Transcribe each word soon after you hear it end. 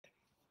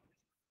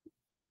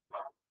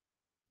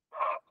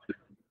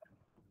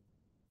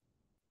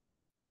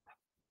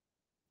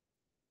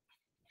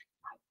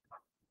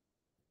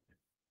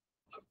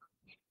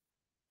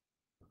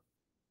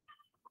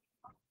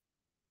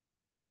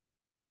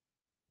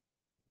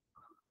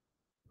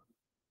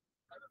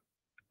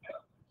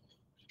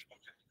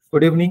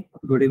Good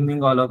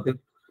evening, all of you.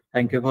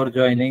 Thank you for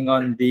joining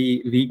on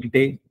the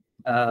weekday.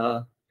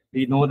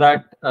 We know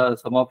that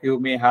some of you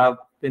may have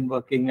been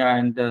working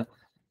and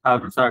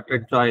have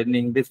started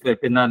joining this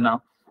webinar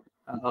now.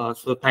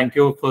 So thank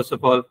you, first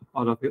of all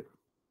of you.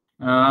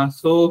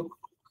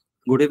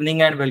 Good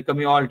evening and welcome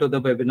you all to the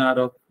webinar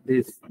of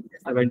this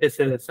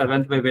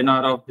 77th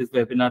webinar of this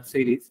webinar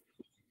series.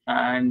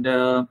 And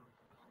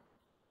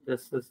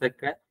just a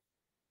second.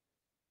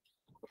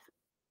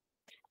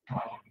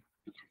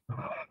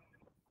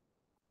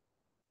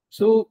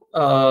 So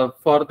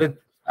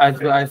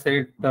as I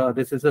said,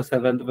 this is the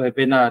 7th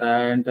webinar,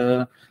 and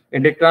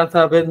Indictrans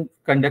have been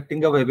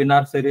conducting a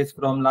webinar series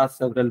from last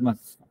several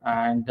months.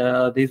 And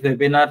this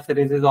webinar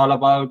series is all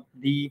about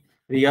the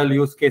real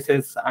use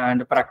cases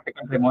and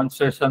practical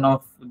demonstration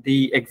of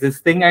the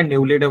existing and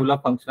newly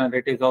developed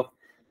functionalities of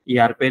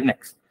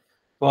ERPNext.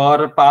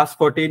 For past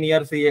 14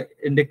 years,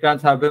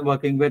 Indictrans have been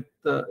working with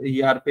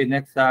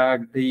ERPNext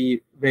at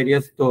the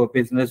various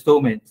business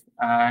domains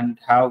and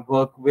have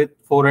worked with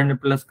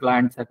 400 plus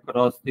clients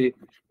across the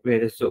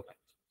various domains.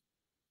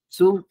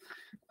 So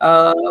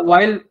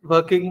while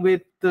working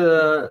with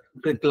the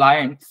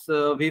clients,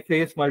 we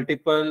face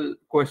multiple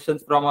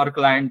questions from our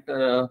client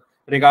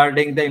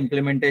regarding the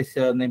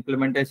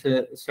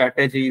implementation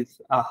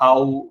strategies,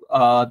 how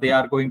we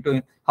are going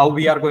to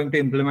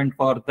implement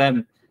for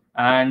them,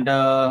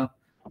 and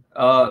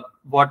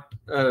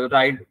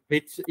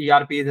which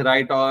ERP is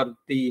right, or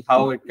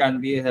how it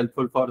can be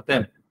helpful for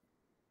them.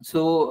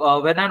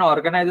 So when an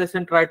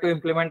organization try to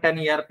implement an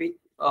ERP,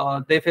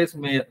 they face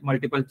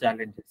multiple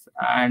challenges,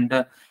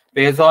 and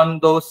based on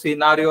those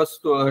scenarios,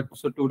 so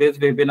today's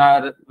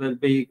webinar will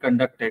be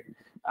conducted.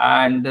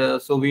 And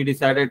so we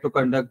decided to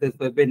conduct this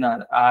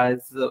webinar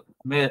as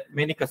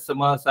many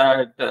customers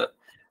and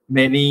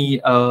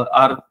many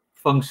our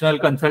functional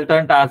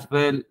consultant as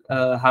well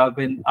have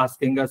been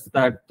asking us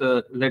that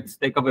let's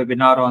take a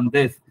webinar on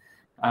this.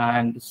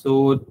 And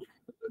so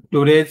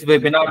today's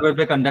webinar will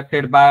be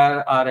conducted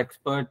by our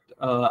expert,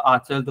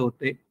 Aachal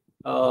Dhote.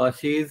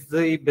 She is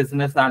the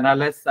business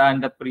analyst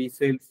and a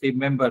pre-sales team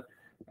member,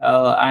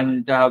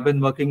 and have been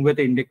working with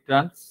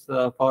Indictrans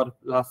for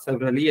last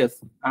several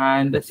years.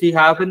 And she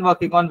have been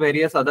working on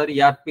various other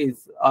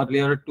ERPs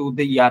earlier to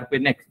the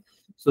ERPNext.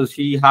 So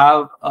she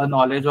have a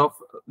knowledge of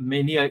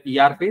many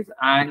ERPs,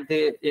 and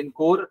in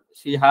core,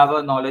 she have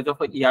a knowledge of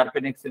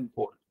ERPNext in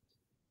core.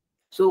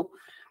 So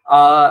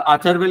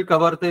Aachal will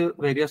cover the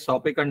various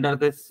topic under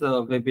this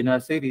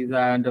webinar series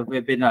and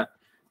webinar.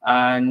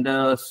 And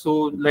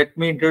so let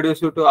me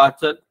introduce you to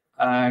Aachal.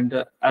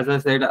 And as I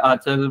said,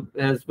 Aachal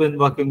has been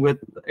working with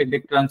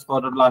Indictrans for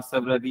the last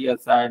several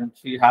years, and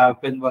she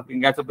have been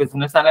working as a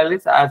business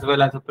analyst as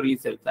well as a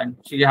pre-sales. And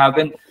she have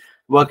been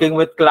working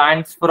with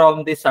clients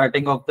from the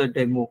starting of the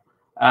demo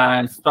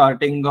and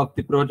starting of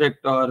the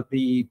project or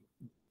the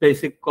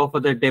basic of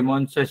the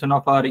demonstration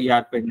of our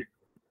ERP.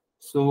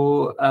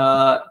 So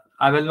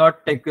I will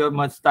not take your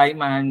much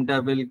time, and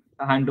will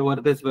hand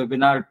over this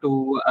webinar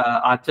to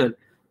Aachal.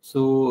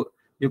 So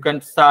you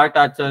can start,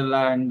 Aachal,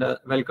 and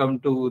welcome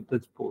to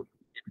this board.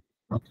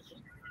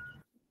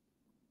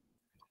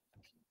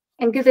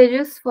 Thank you,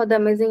 Tejas, for the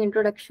amazing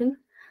introduction,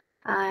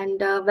 and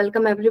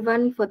welcome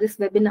everyone for this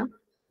webinar.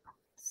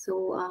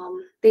 So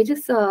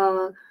Tejas,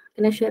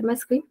 can I share my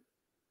screen?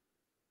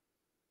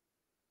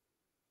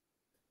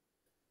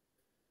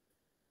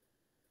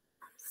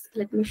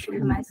 Let me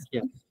share my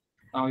screen.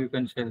 Yeah. Now you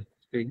can share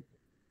screen.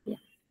 Yeah.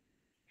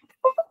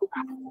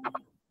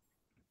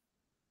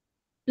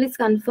 Please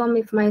confirm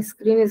if my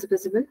screen is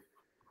visible.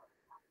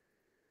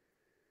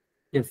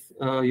 Yes,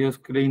 your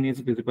screen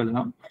is visible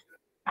now.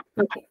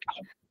 Okay.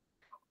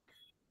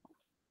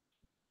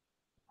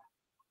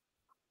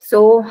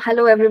 So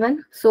hello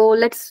everyone. So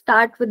let's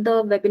start with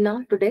the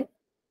webinar today.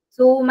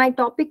 So my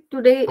topic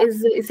today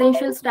is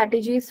essential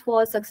strategies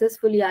for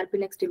successful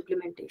ERPNext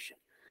implementation.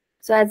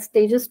 So as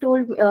Tejas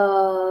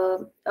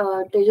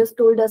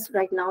told us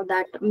right now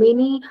that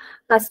many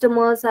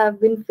customers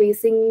have been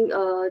facing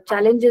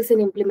challenges in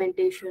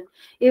implementation,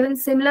 even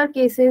similar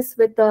cases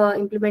with the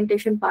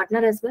implementation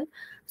partner as well.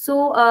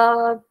 So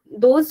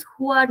those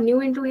who are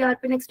new into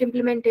ERPNext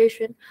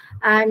implementation,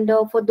 and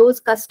for those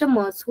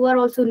customers who are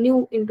also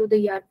new into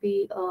the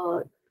ERP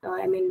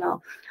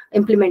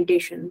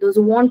implementation, those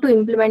who want to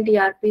implement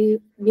ERP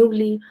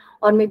newly,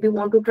 or maybe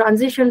want to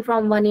transition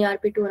from one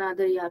ERP to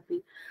another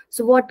ERP.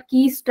 So what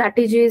key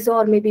strategies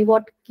or maybe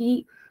what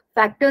key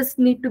factors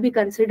need to be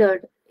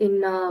considered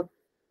in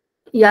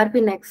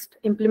ERPNext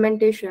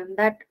implementation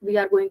that we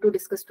are going to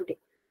discuss today.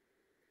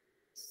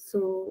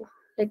 So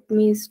let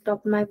me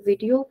stop my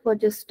video for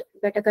just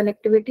better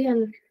connectivity,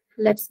 and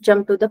let's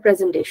jump to the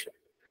presentation.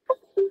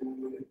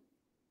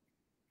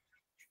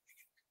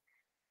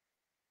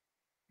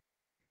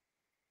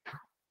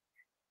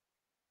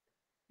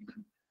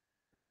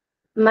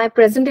 My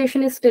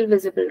presentation is still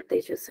visible,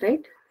 Tejas,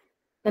 right?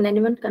 Can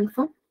anyone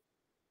confirm?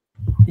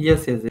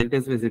 Yes, it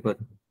is visible.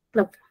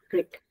 Okay,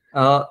 great.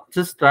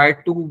 Just try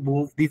to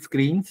move the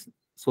screens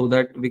so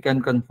that we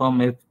can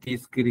confirm if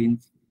these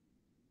screens.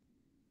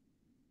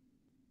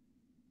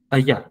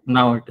 Yeah,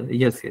 now it,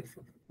 yes, yes.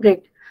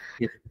 Great.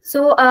 Yes.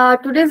 So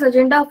today's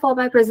agenda for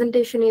my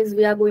presentation is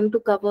we are going to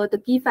cover the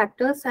key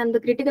factors and the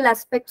critical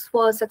aspects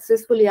for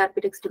successful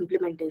ERPNext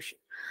implementation.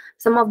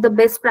 Some of the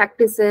best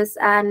practices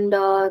and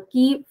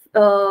key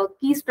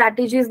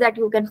strategies that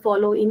you can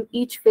follow in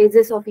each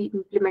phases of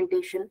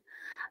implementation.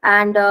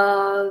 And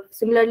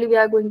similarly, we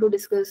are going to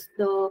discuss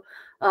the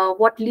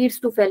what leads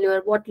to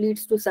failure, what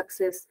leads to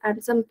success,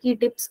 and some key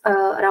tips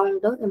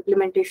around the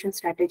implementation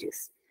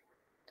strategies.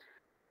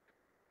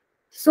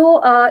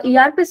 So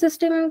ERP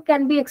system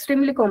can be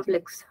extremely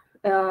complex,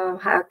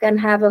 can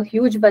have a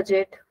huge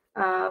budget,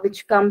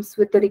 which comes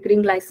with the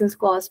recurring license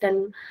cost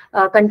and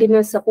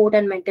continuous support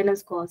and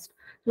maintenance cost.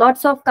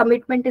 Lots of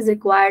commitment is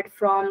required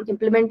from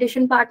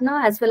implementation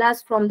partner as well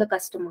as from the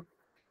customer.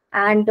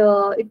 And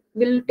it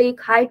will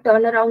take high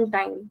turnaround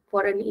time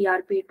for an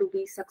ERP to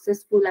be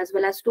successful as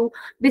well as to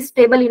be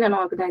stable in an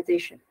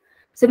organization.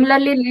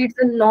 Similarly,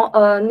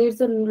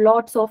 needs a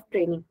lots of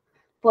training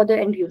for the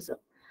end user.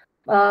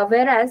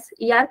 Whereas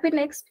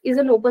ERPNext is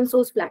an open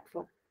source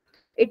platform.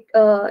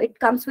 It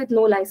comes with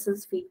no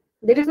license fee.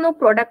 There is no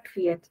product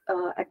fee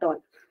at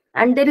all,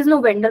 and there is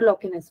no vendor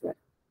lock-in as well.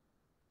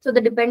 So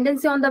the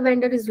dependency on the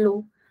vendor is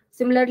low.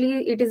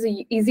 Similarly, it is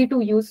easy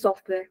to use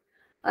software.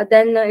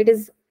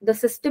 The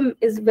system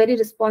is very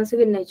responsive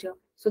in nature.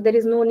 So there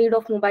is no need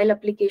of mobile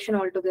application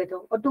altogether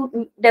or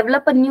to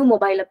develop a new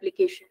mobile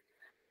application.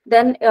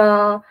 Then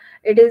there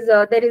is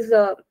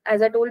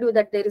as I told you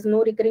that there is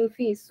no recurring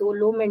fees, so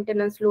low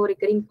maintenance, low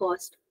recurring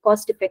cost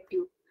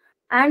effective,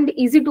 and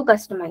easy to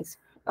customize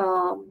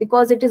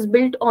because it is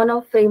built on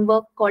a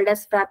framework called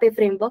as Frappe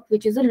framework,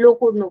 which is a low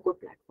code no code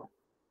platform.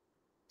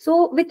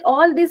 So with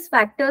all these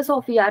factors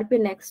of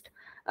ERPNext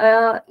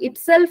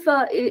itself,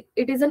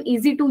 it is an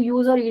easy to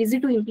use or easy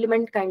to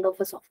implement kind of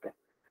a software.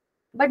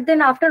 But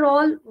then after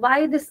all,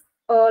 why this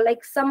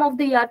like some of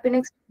the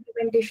ERPNext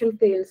implementation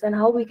fails and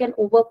how we can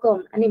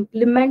overcome and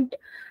implement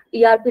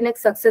ERPNext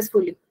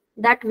successfully,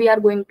 that we are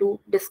going to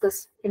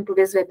discuss in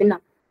today's webinar.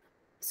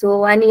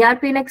 So an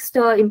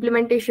ERPNext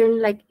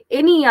implementation, like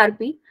any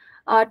ERP,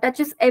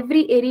 touches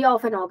every area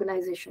of an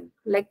organization,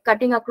 like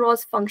cutting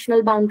across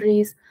functional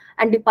boundaries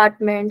and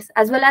departments,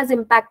 as well as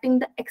impacting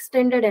the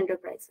extended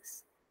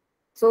enterprises.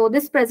 So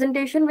this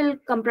presentation will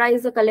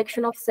comprise a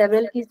collection of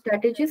several key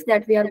strategies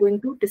that we are going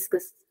to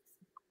discuss.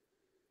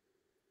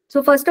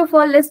 So first of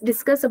all, let's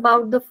discuss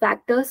about the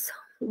factors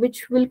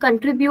which will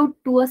contribute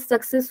to a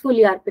successful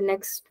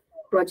ERPNext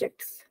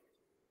projects.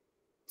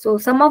 So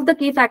some of the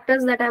key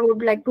factors that I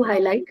would like to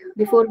highlight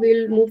before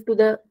we'll move to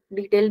the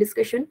detailed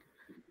discussion.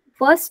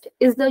 First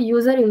is the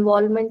user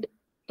involvement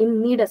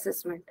in need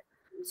assessment.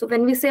 So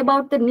when we say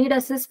about the need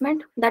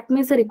assessment, that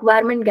means a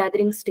requirement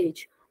gathering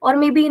stage, or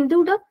maybe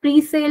into the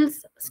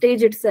pre-sales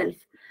stage itself.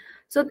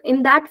 So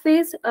in that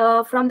phase,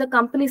 from the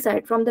company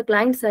side, from the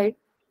client side,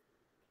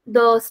 the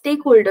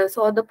stakeholders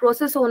or the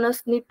process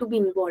owners need to be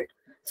involved.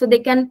 So they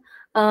can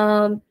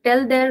tell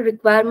their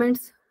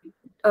requirements,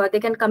 they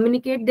can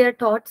communicate their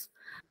thoughts.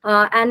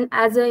 And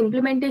as an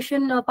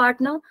implementation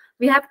partner,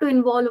 we have to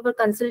involve our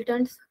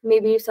consultants,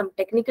 maybe some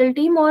technical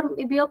team, or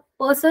maybe a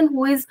person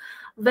who is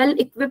well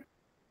equipped.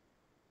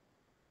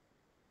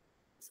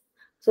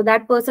 So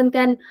that person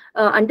can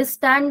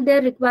understand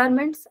their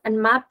requirements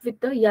and map with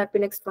the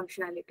ERPNext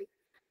functionality.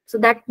 So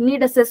that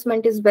need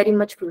assessment is very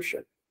much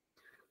crucial.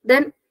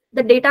 Then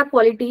the data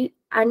quality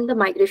and the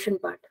migration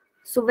part.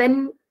 So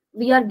when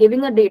we are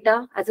giving a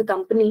data as a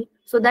company,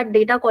 so that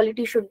data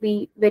quality should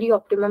be very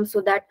optimum, so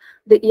that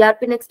the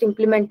ERPNext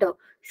implementer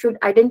should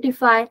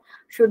identify,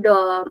 should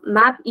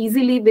map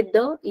easily with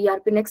the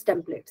ERPNext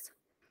templates.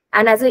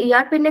 And as a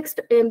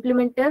ERPNext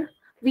implementer,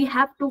 we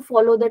have to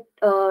follow the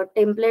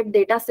template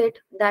data set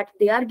that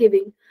they are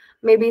giving.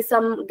 Maybe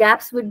some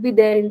gaps would be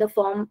there in the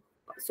form.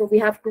 So we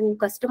have to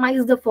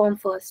customize the form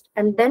first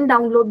and then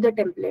download the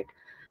template,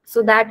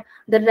 so that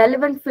the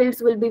relevant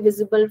fields will be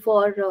visible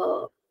for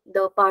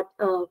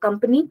the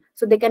company,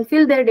 so they can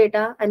fill their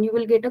data and you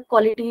will get a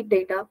quality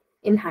data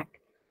in hand.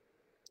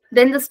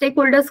 Then the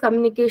stakeholders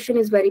communication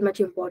is very much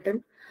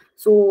important.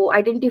 So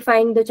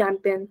identifying the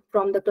champion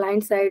from the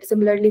client side,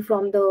 similarly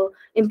from the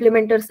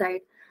implementer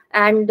side,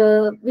 and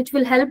which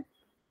will help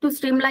to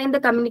streamline the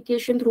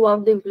communication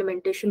throughout the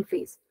implementation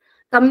phase.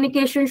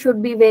 Communication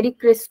should be very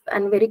crisp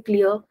and very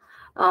clear.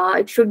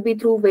 It should be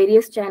through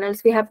various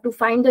channels. We have to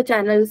find the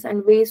channels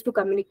and ways to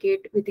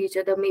communicate with each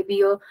other.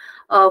 Maybe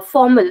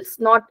formals,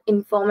 not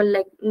informal,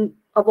 like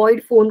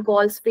avoid phone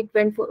calls,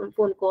 frequent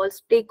phone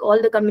calls. Take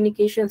all the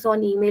communications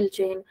on email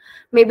chain.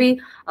 Maybe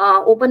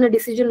open a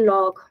decision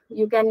log.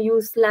 You can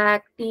use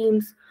Slack,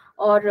 Teams,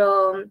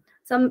 or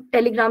some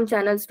Telegram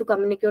channels to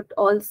communicate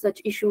all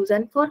such issues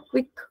and for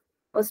quick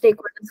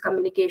stakeholders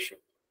communication.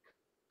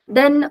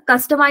 Then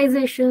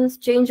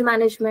customizations, change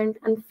management,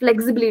 and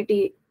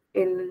flexibility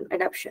in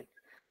adoption.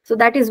 So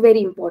that is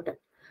very important.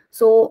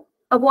 So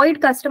avoid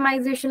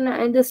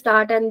customization in the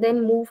start and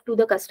then move to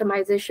the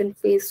customization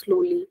phase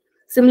slowly.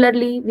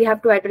 Similarly, we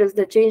have to address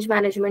the change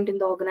management in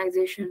the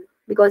organization,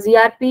 because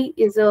ERP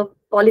is a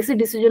policy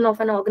decision of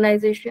an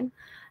organization,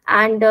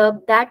 and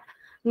that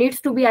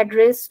needs to be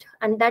addressed,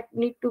 and that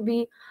need to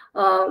be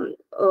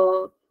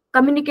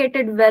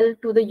communicated well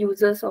to the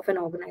users of an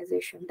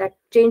organization. That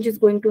change is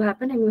going to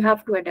happen, and you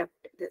have to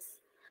adapt this.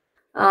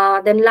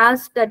 Then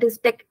last, that is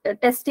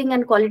testing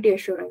and quality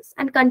assurance,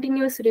 and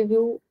continuous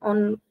review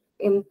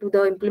into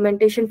the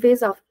implementation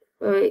phase of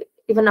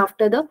even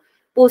after the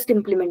post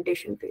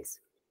implementation phase.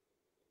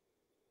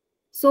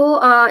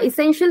 So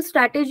essential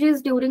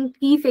strategies during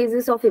key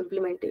phases of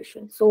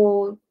implementation.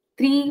 So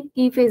 3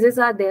 key phases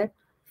are there.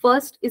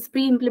 First is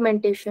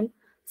pre-implementation,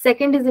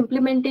 second is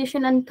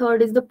implementation, and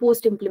third is the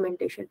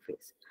post-implementation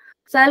phase.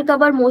 So I'll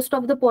cover most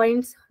of the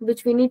points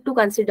which we need to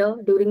consider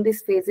during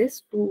these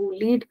phases to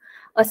lead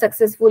a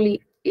successful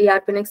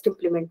ERPNext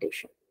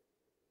implementation.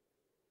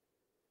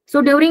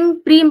 So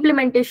during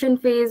pre-implementation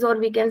phase, or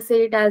we can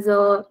say it as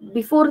a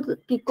before the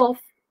kickoff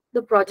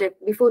the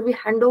project, before we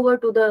hand over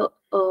to the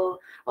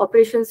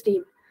operations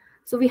team.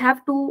 So we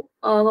have to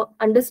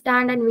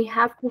understand, and we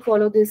have to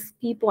follow these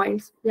key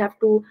points. We have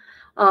to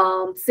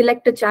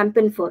select a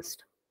champion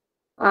first.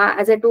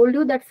 As I told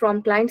you, that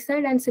from client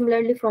side and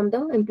similarly from the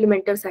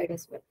implementer side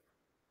as well.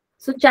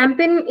 So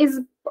champion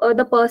is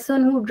the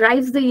person who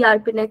drives the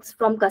ERPNext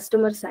from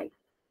customer side,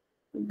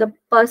 the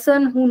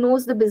person who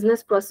knows the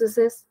business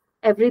processes,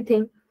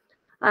 everything,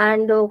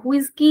 and who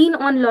is keen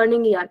on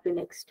learning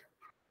ERPNext.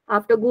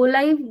 After go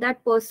live,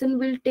 that person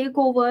will take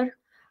over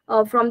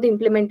from the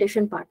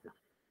implementation partner.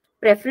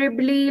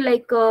 Preferably,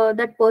 like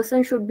that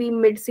person should be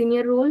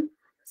mid-senior role,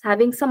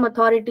 having some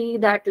authority,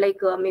 that like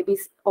maybe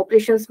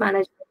operations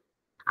manager,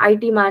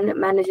 IT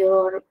manager,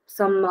 or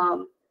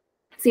some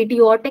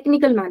CTO or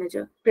technical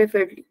manager,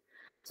 preferably.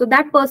 So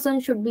that person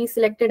should be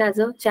selected as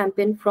a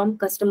champion from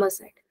customer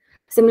side.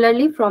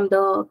 Similarly, from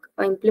the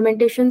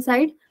implementation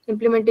side,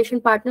 implementation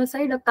partner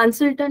side, a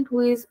consultant who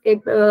is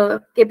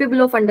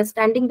capable of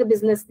understanding the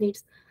business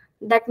needs,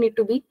 that need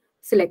to be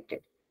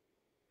selected.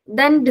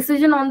 Then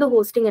decision on the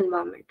hosting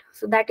environment.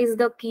 So that is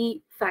the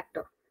key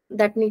factor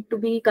that need to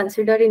be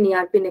considered in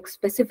ERPNext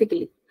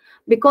specifically,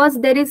 because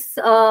there is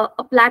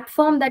a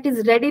platform that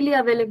is readily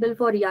available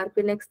for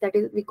ERPNext, that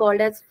is we called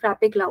as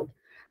Frappe Cloud.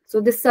 So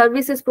this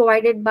service is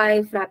provided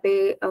by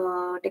Frappe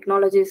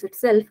Technologies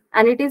itself,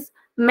 and it is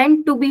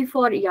meant to be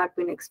for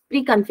ERPNext,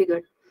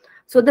 pre-configured.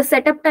 So the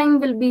setup time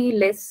will be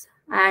less,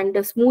 and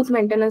the smooth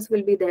maintenance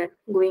will be there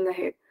going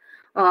ahead.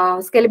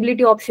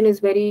 Scalability option is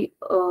very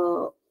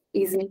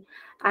easy,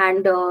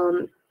 and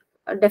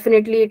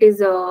definitely it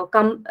is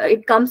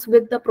it comes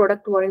with the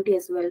product warranty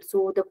as well.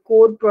 So the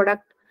core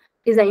product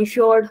is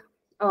insured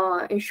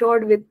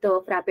with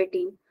the Frappe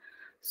team.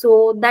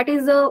 So that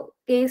is a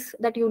case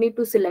that you need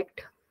to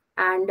select.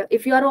 And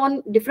if you are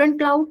on different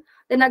cloud,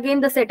 then again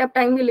the setup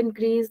time will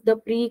increase. The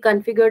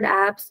pre-configured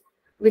apps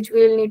which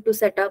we will need to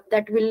set up,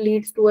 that will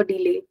lead to a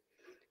delay.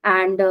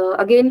 And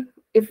again,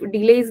 if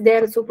delay is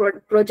there, so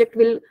project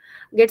will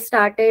get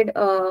started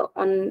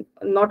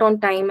not on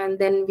time, and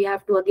then we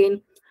have to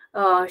again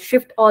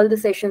shift all the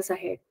sessions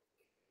ahead.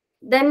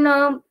 Then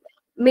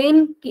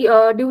during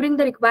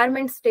the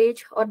requirement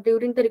stage, or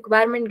during the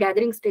requirement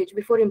gathering stage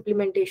before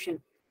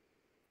implementation,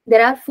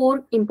 there are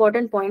 4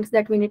 important points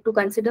that we need to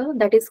consider.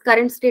 That is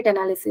current state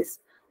analysis,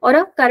 or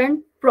a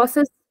current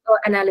process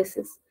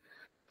analysis.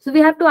 So we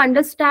have to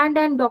understand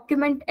and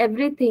document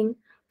everything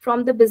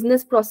from the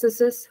business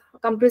processes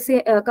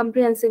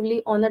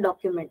comprehensively on a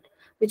document,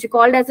 which is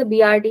called as a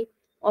BRD,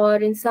 or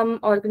in some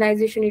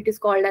organization it is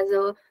called as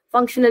a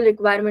functional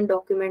requirement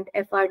document,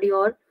 FRD,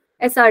 or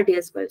SRD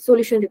as well,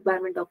 solution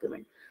requirement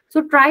document.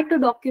 So try to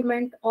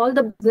document all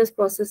the business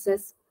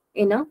processes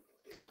in a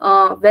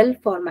well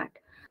format.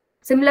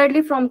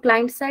 Similarly, from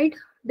client side,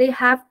 they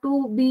have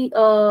to be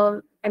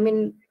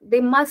they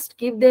must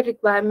give their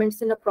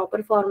requirements in a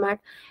proper format.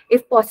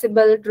 If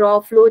possible, draw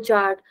flow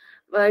chart.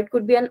 It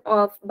could be an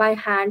by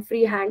hand,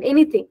 freehand,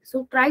 anything.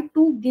 So try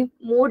to give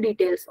more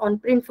details on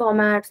print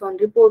formats, on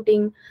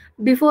reporting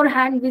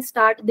beforehand we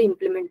start the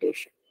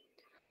implementation.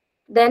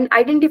 Then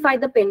identify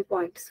the pain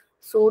points.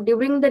 So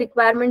during the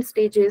requirement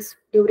stages,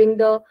 during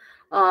the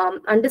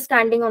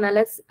understanding on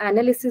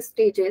analysis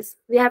stages,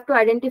 we have to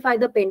identify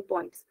the pain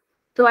points.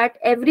 So at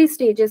every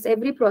stages,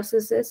 every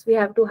processes, we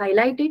have to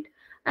highlight it,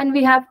 and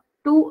we have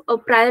to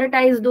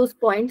prioritize those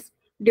points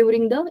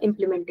during the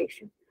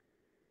implementation.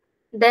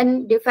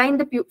 Then define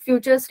the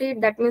future state,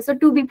 that means a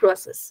to be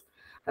process.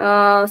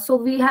 So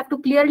we have to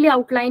clearly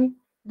outline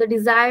the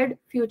desired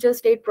future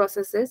state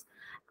processes,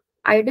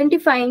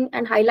 identifying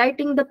and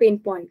highlighting the pain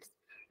points,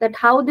 that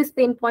how these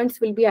pain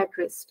points will be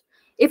addressed.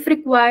 If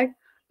required,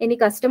 any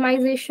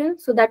customization,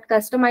 so that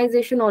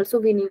customization also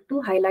we need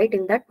to highlight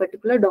in that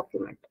particular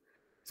document.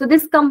 So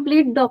this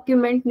complete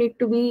document need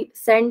to be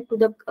sent to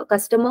the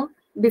customer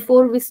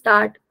before we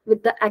start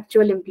with the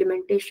actual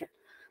implementation.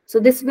 So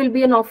this will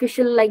be an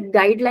official like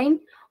guideline,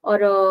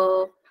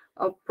 or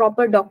a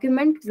proper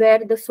document where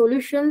the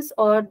solutions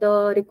or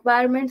the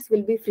requirements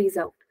will be freeze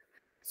out.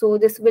 So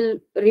this will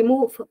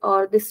remove,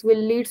 or this will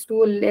lead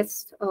to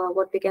less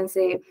what we can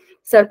say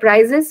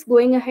surprises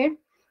going ahead,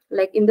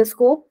 like in the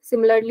scope.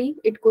 Similarly,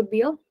 it could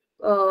be a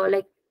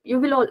like you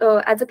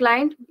will as a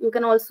client, you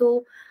can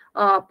also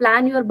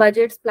plan your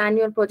budgets, plan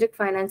your project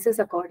finances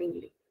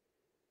accordingly.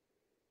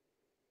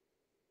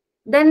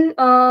 Then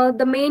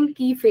the main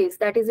key phase,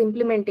 that is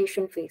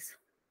implementation phase.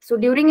 So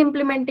during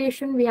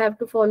implementation, we have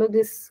to follow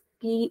this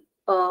key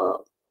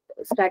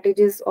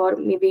strategies, or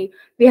maybe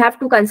we have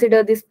to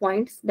consider these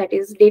points, that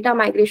is data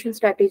migration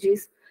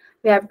strategies.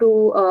 We have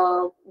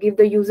to give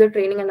the user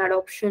training and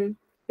adoption.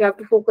 We have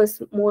to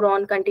focus more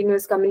on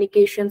continuous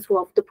communication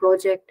throughout the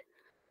project,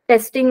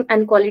 testing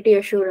and quality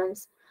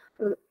assurance,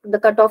 the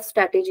cutoff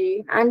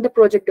strategy, and the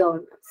project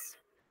governance.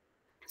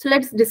 So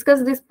let's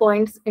discuss these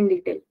points in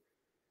detail.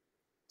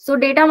 So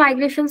data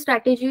migration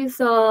strategies.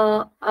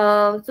 So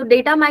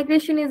data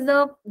migration is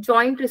the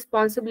joint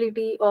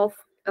responsibility of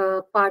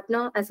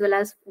partner as well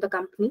as the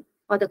company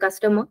or the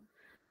customer.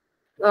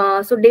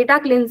 So data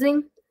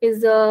cleansing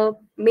is the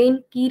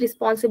main key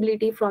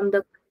responsibility from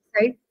the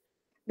side,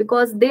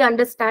 because they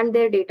understand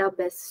their data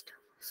best.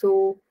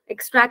 So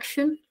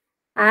extraction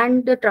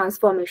and the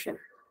transformation,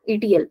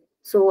 ETL,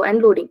 so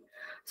and loading.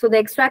 So the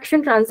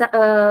extraction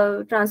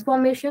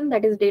transformation,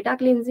 that is data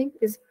cleansing,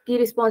 is key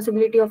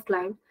responsibility of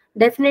client.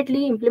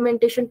 Definitely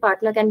implementation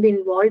partner can be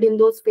involved in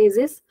those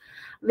phases.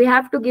 We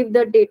have to give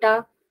the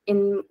data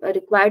in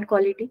required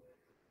quality.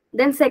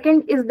 Then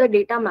second is the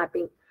data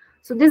mapping.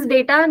 So this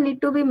data need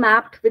to be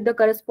mapped with the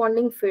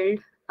corresponding field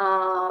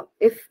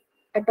if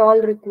at all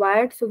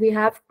required. So we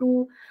have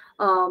to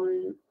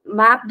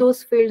map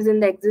those fields in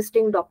the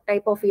existing doc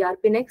type of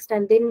ERPNext,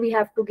 and then we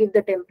have to give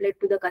the template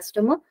to the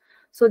customer,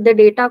 so the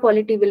data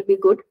quality will be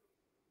good.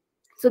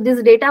 So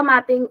this data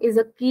mapping is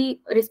a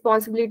key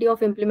responsibility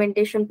of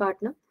implementation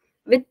partner,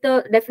 with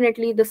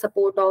definitely the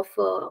support of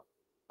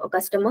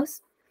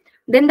customers.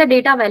 Then the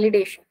data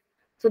validation.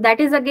 So that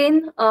is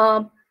again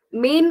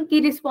main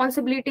key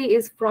responsibility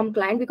is from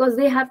client, because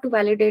they have to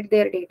validate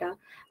their data,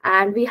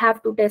 and we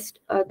have to test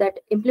that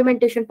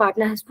implementation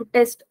partner has to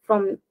test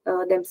from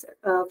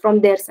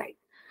from their side.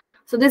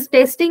 So this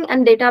testing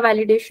and data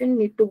validation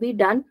need to be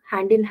done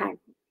hand in hand.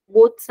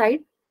 Both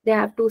sides, they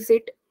have to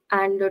sit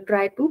and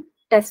try to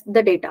test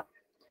the data.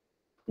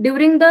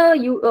 During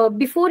the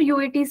before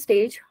UAT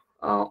stage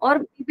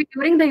or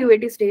during the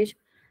UAT stage,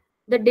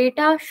 the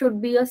data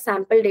should be a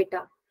sample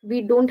data.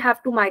 We don't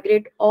have to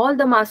migrate all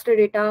the master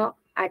data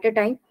at a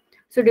time.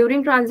 So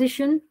during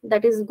transition,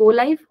 that is go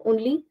live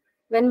only,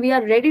 when we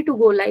are ready to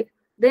go live,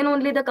 then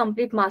only the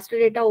complete master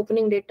data,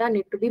 opening data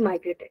need to be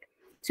migrated.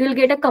 So you'll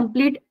get a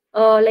complete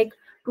like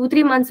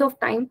 2-3 months of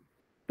time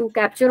to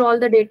capture all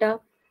the data,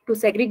 to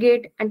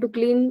segregate and to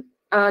clean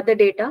the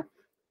data,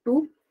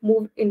 to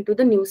move into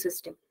the new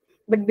system.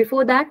 But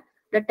before that,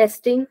 the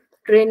testing,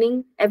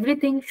 training,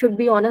 everything should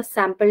be on a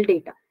sample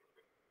data.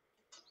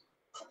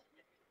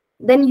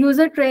 Then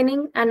user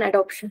training and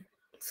adoption.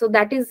 So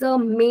that is the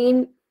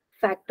main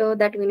factor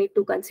that we need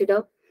to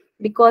consider,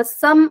 because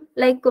some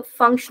like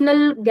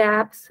functional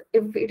gaps,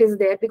 if it is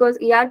there, because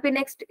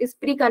ERPNext is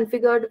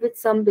pre-configured with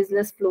some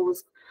business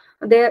flows.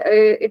 There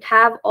it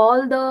have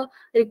all the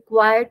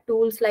required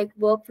tools like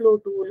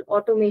workflow tool,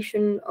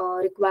 automation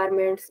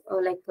requirements,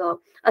 like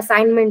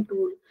assignment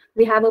tool.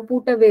 We have a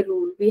put away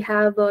rule. We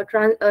have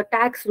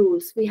tax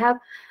rules. We have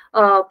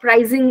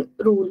pricing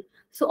rule.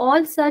 So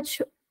all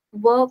such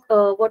work,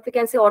 what we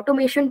can say,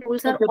 automation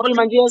tools are.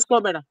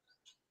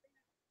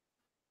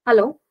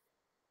 Hello.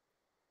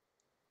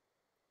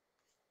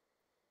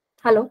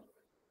 Hello.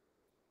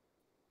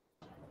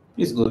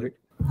 Please go ahead.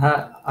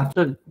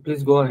 Aachal,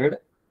 please go ahead.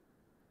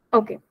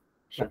 Okay.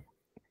 Sure.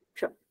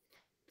 Sure.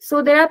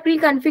 So there are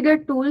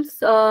pre-configured tools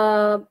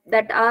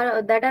that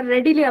are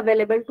readily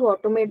available to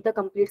automate the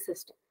complete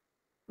system.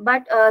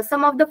 But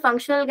some of the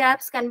functional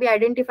gaps can be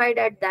identified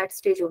at that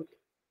stage only.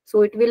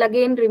 So it will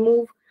again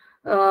remove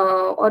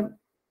or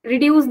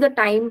reduce the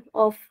time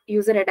of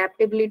user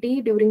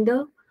adaptability during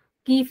the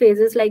key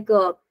phases, like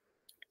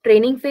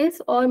training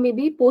phase or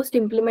maybe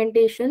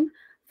post-implementation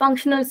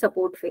functional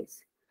support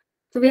phase.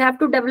 So we have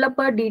to develop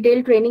a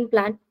detailed training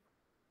plan,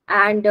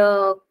 and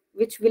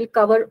which will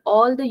cover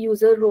all the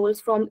user roles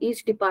from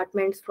each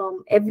department,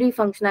 from every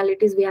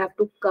functionalities. We have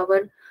to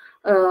cover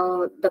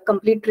the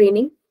complete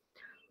training.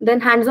 Then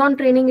hands-on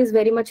training is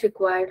very much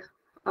required.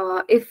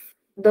 If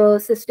the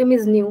system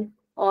is new,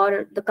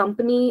 or the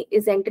company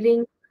is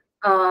entering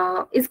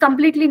is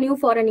completely new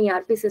for an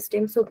ERP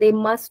system, so they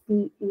must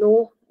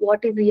know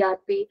what is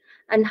ERP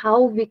and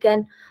how we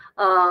can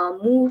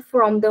move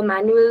from the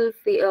manual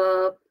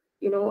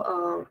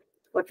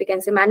what we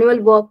can say, manual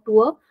work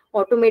to a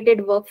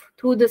automated work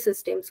through the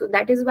system. So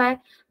that is why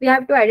we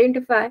have to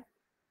identify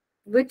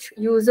which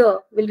user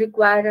will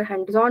require a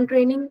hands-on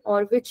training,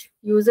 or which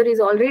user is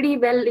already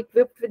well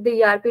equipped with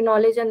the ERP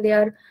knowledge and they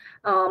are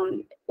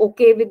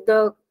okay with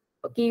the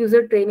key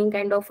user training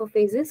kind of a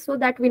phases. So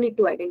that we need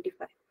to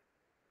identify.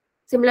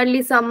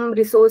 Similarly, some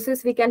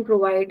resources we can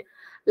provide,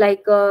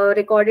 like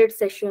recorded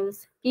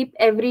sessions. Keep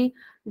every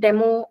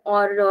demo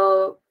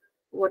or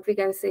what we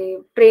can say,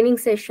 training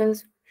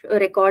sessions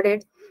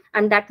recorded,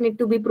 and that need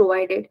to be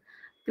provided.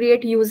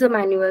 Create user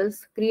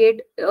manuals,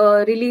 create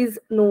release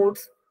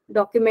notes,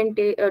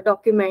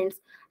 documents,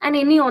 and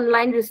any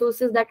online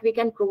resources that we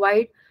can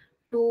provide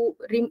to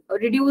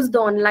reduce the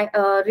online,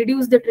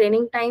 reduce the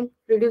training time,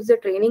 reduce the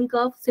training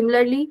curve.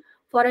 Similarly,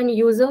 for an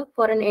user,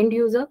 for an end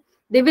user,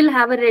 they will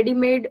have a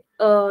ready-made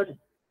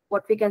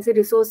what we can say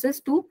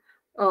resources to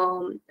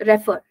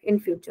refer in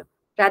future,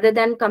 rather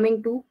than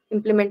coming to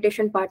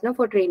implementation partner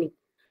for training.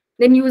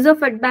 Then user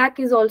feedback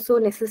is also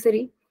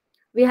necessary.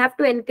 We have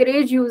to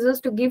encourage users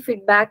to give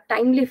feedback,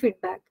 timely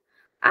feedback.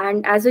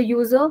 And as a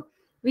user,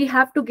 we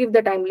have to give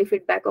the timely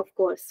feedback, of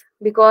course,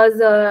 because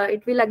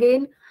it will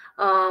again,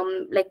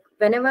 like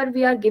whenever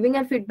we are giving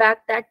a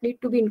feedback, that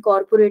need to be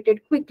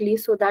incorporated quickly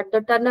so that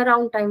the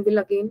turnaround time will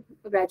again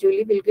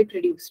gradually will get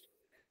reduced.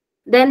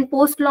 Then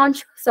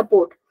post-launch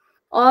support,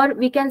 or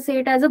we can say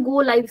it as a go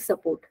live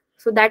support.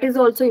 So that is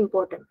also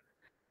important.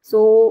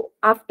 So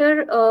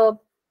after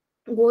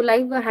go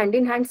live, hand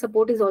in hand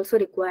support is also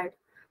required.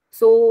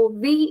 So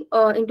we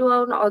into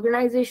our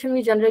organization,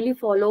 we generally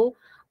follow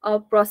a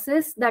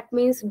process. That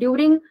means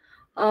during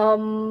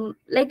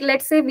like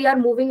let's say we are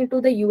moving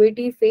into the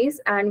UAT phase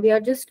and we are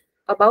just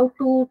about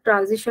to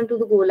transition to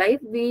the go live,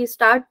 we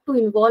start to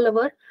involve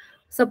our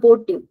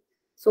support team.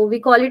 So we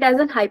call it as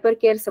a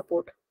hypercare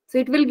support. So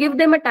it will give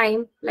them a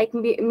time, like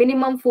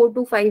minimum 4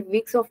 to 5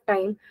 weeks of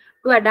time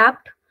to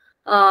adapt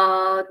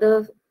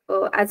the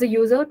as a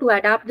user, to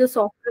adapt the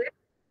software.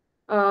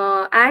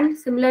 And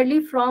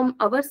similarly, from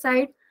our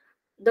side,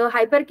 the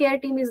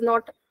hypercare team is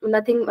not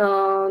nothing,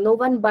 no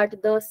one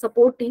but the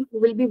support team who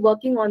will be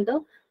working on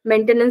the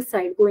maintenance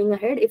side going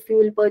ahead. If you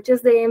will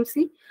purchase the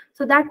AMC,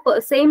 so that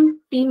same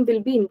team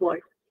will be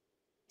involved.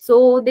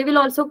 So they will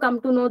also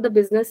come to know the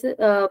business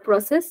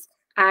process,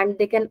 and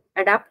they can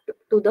adapt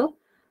to the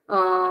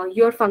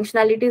your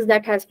functionalities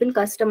that has been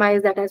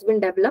customized, that has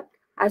been developed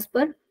as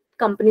per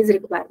company's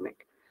requirement.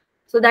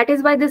 So that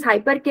is why this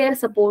hypercare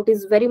support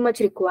is very much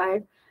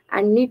required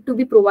and need to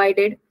be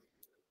provided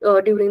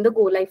during the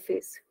go live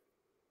phase.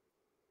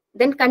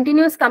 Then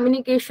continuous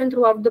communication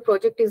throughout the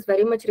project is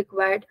very much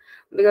required,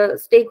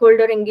 because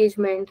stakeholder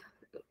engagement,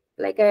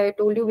 like I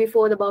told you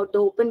before about the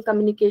open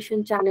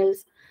communication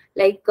channels,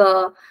 like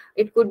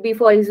it could be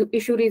for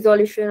issue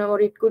resolution, or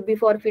it could be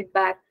for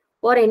feedback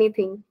or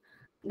anything.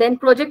 Then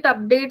project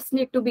updates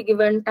need to be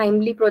given,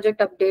 timely project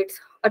updates.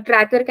 A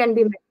tracker can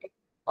be maintained,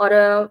 or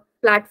a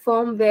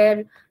platform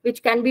where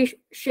which can be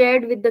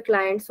shared with the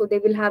client, so they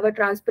will have a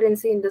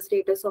transparency in the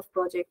status of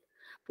project.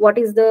 What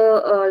is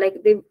the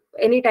like they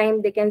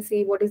anytime they can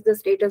see what is the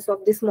status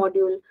of this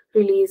module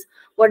release,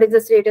 what is the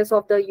status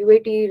of the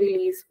UAT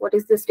release, what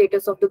is the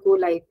status of the go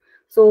live.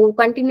 So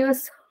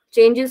continuous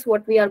changes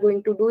what we are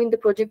going to do in the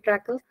project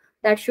tracker,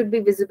 that should be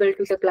visible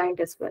to the client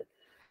as well.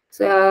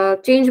 So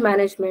change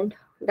management,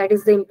 that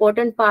is the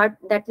important part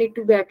that need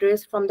to be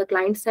addressed from the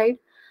client side,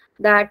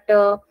 that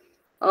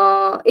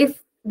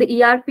if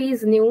the ERP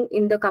is new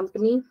in the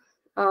company,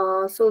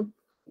 so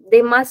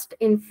they must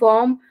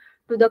inform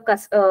to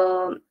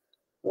the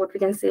what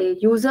we can say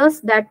users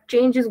that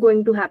change is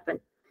going to happen,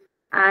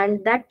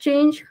 and that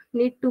change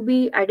need to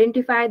be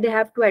identified. They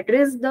have to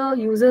address the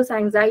users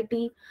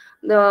anxiety,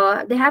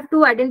 they have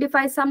to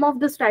identify some of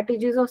the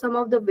strategies or some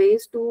of the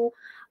ways to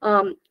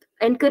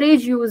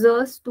encourage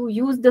users to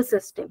use the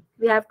system.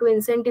 We have to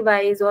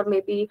incentivize, or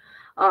maybe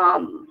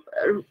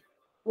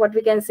what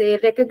we can say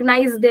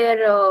recognize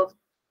their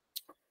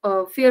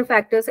fear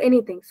factors,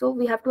 anything. So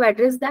we have to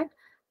address that,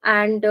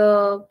 and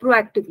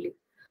proactively,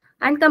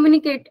 and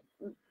communicate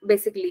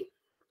basically,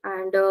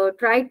 and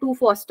try to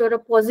foster a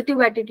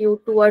positive attitude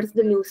towards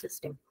the new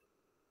system.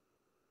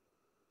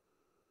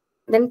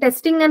 Then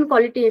testing and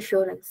quality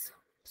assurance.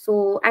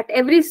 So at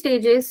every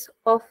stages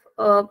of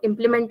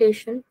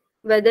implementation,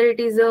 whether it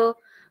is a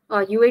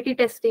UAT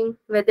testing,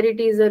 whether it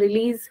is a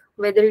release,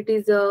 whether it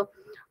is a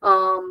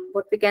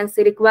what we can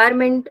say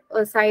requirement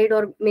side,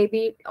 or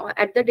maybe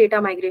at the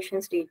data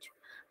migration stage,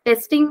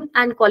 testing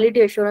and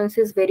quality assurance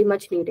is very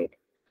much needed.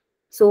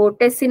 So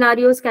test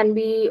scenarios can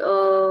be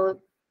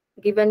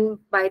given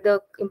by the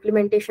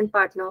implementation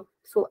partner.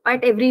 So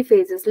at every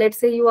phases, let's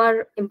say you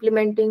are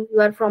implementing,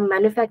 you are from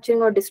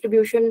manufacturing or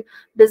distribution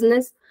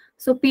business.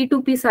 So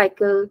P2P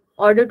cycle,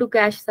 order to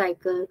cash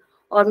cycle,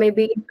 or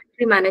maybe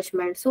inventory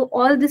management. So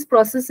all these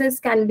processes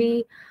can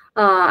be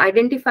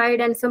identified,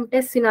 and some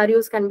test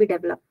scenarios can be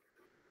developed.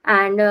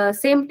 And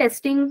same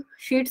testing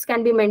sheets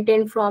can be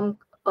maintained from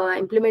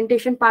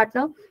implementation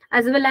partner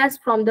as well as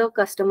from the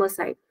customer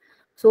side.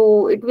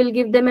 So it will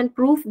give them a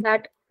proof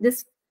that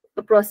this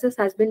process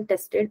has been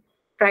tested,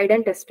 tried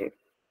and tested.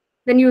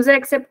 Then user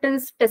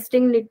acceptance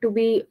testing need to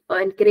be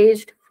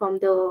encouraged from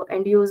the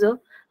end user,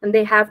 and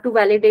they have to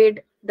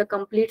validate the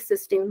complete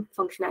system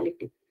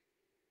functionality.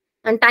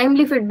 And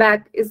timely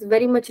feedback is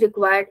very much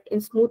required in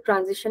smooth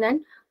transition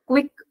and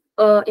quick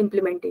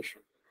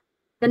implementation.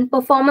 Then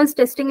performance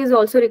testing is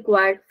also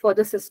required for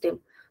the system.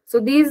 So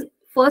these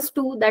first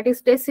two, that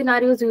is test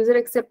scenarios, user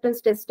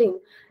acceptance testing,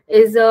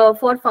 is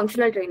for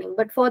functional training.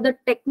 But for the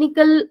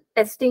technical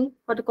testing,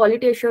 for the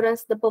quality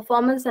assurance, the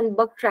performance and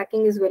bug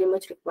tracking is very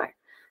much required.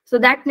 So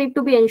that need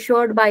to be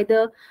ensured by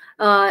the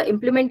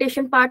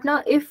implementation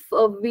partner. If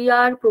we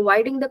are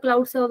providing the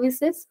cloud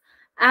services,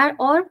 And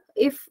or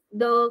if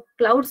the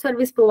cloud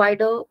service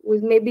provider,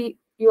 with maybe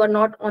you are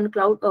not on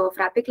cloud,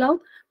 Frappe cloud,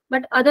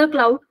 but other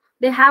cloud,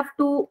 they have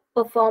to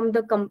perform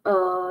the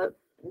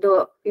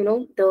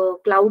the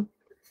cloud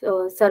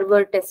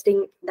server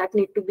testing that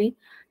need to be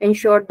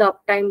ensured, the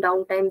uptime,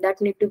 downtime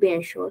that need to be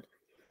ensured,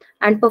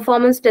 and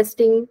performance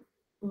testing,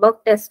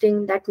 bug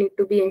testing that need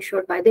to be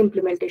ensured by the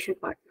implementation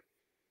partner.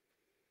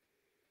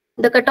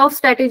 The cutoff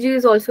strategy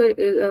is also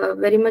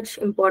very much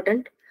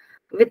important.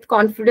 With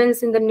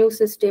confidence in the new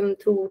system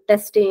through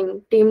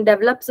testing, team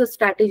develops a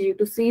strategy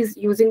to cease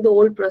using the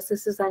old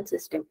processes and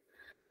system.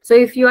 So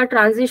if you are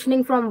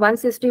transitioning from one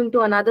system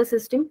to another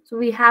system, so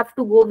we have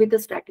to go with the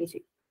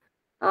strategy.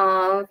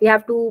 We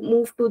have to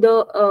move to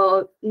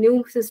the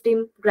new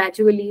system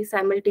gradually,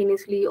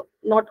 simultaneously.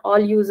 Not all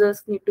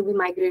users need to be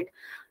migrated.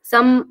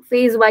 Some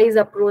phase-wise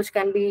approach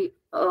can be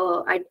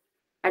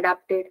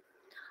adapted.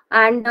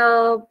 And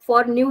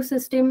for new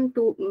system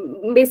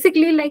to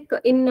basically, like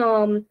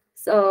in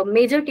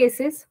major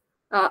cases,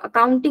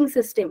 accounting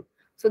system.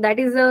 So that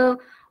is a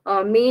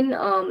main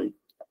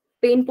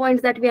pain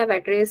points that we have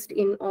addressed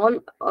in all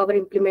our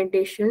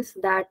implementations,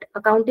 that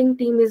accounting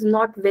team is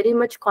not very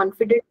much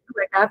confident to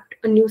adapt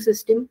a new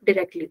system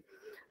directly.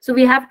 So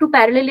we have to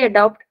parallelly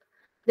adopt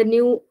the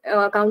new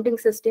accounting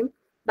system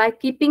by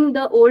keeping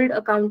the old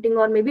accounting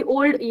or maybe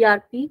old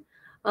ERP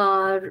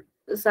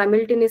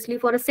simultaneously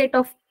for a set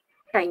of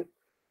time.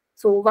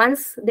 So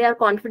once they are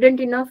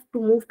confident enough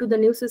to move to the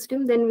new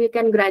system, then we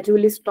can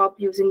gradually stop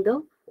using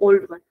the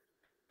old one.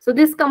 So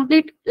this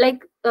complete,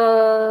 like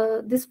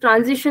this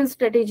transition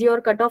strategy or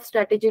cutoff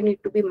strategy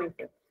need to be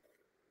maintained.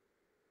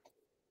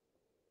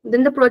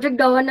 Then the project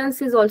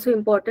governance is also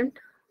important.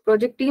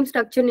 Project team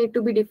structure need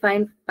to be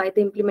defined by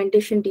the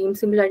implementation team,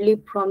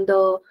 similarly from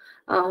the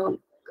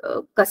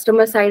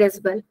customer side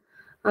as well,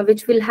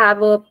 which will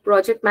have a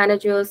project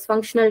managers,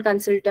 functional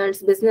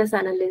consultants, business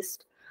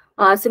analysts.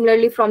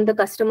 Similarly from the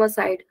customer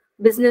side,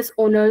 business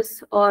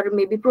owners or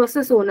maybe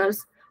process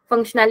owners,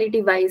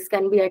 functionality wise,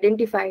 can be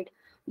identified.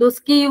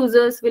 Those key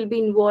users will be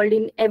involved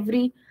in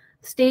every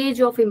stage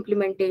of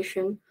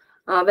implementation,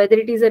 whether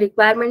it is a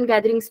requirement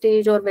gathering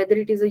stage or whether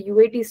it is a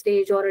UAT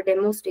stage or a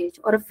demo stage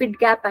or a fit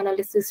gap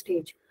analysis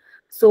stage.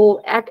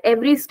 So at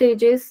every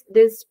stages,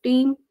 this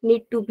team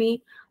need to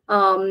be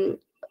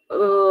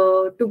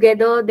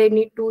together. They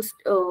need to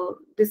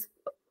this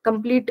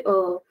complete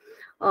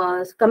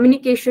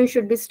communication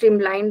should be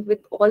streamlined with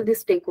all the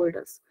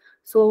stakeholders.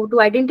 So to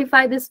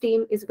identify this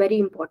team is very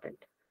important,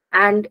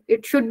 and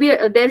it should be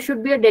there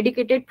should be a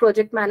dedicated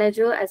project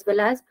manager as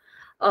well as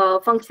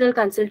functional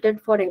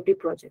consultant for every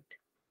project.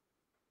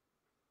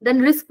 Then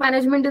risk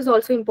management is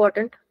also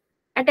important.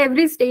 At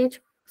every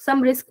stage,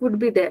 some risk would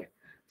be there.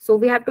 So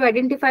we have to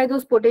identify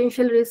those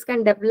potential risks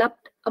and develop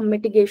a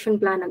mitigation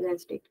plan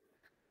against it.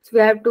 So we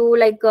have to,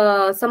 like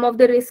some of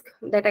the risk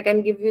that I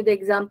can give you the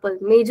example.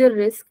 Major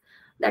risk,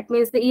 that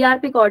means the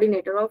ERP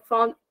coordinator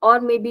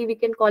or maybe we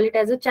can call it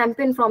as a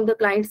champion from the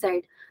client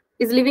side,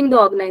 is leaving the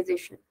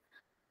organization.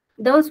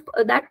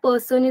 That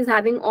person is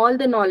having all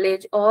the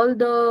knowledge, all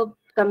the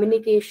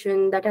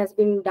communication that has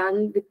been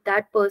done with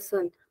that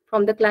person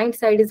from the client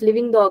side is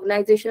leaving the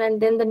organization,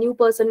 and then the new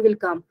person will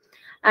come,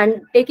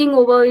 and taking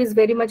over is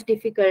very much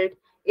difficult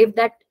if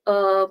that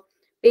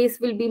pace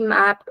will be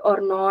mapped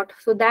or not.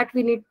 So that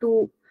we need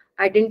to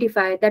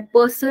identify that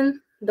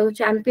person. The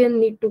champion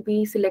need to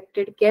be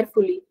selected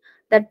carefully.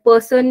 That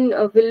person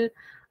will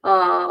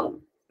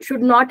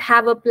should not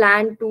have a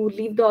plan to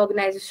leave the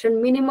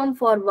organization minimum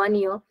for 1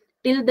 year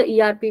till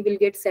the ERP will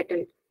get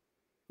settled.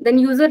 Then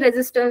user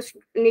resistance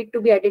need to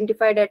be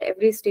identified at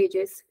every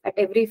stages, at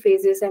every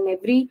phases, and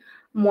every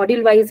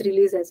module wise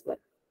release as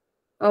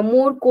well.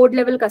 More code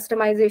level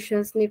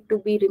customizations need to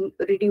be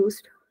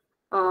reduced.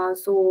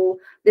 So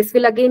this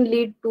will again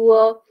lead to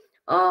a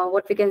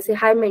what we can say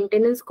high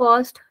maintenance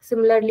cost.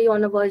 Similarly,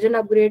 on a version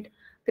upgrade,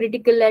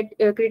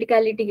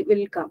 criticality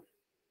will come.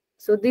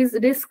 So these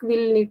risks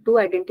will need to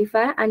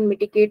identify and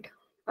mitigate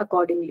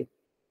accordingly.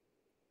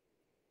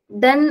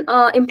 Then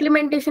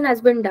implementation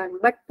has been done,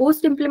 but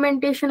post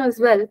implementation as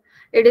well,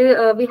 it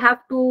is we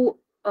have to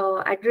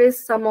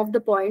address some of the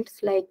points,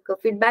 like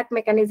feedback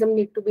mechanism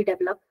need to be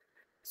developed.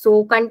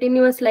 So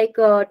continuous, like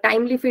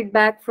timely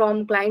feedback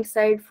from client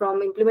side,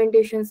 from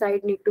implementation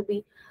side need to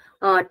be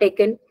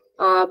taken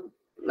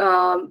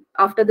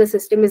after the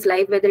system is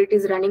live, whether it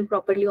is running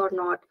properly or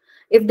not.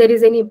 If there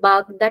is any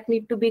bug, that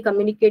need to be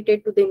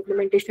communicated to the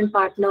implementation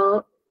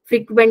partner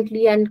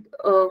frequently and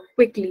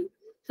quickly,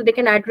 so they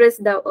can address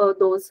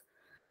those.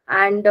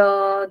 And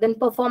then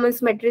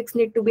performance metrics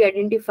need to be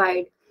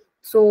identified,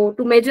 so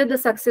to measure the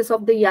success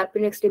of the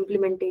ERPNext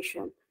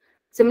implementation.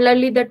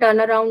 Similarly, the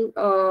turnaround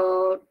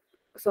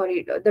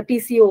the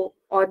TCO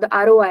or the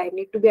ROI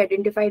need to be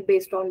identified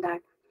based on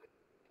that,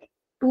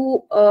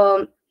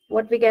 to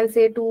what we can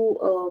say,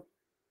 to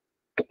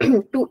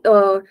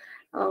to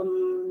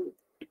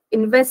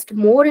invest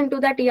more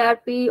into that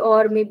ERP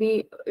or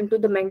maybe into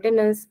the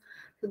maintenance,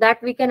 so that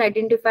we can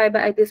identify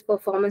by this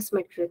performance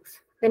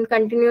metrics. Then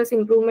continuous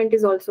improvement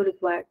is also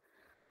required.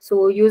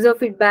 So user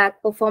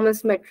feedback,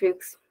 performance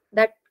metrics,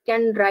 that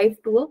can drive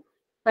to a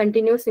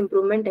continuous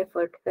improvement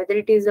effort, whether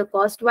it is a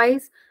cost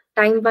wise,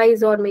 time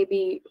wise, or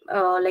maybe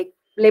like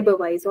labor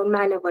wise or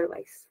manpower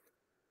wise.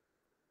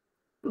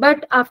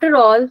 But after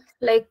all,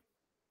 like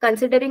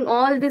considering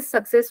all these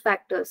success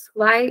factors,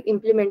 why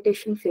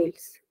implementation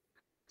fails?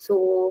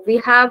 So we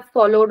have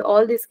followed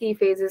all these key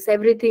phases.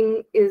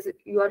 Everything is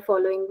you are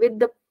following with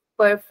the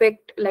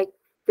perfect like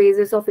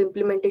phases of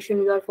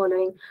implementation you are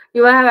following.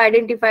 You have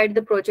identified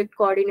the project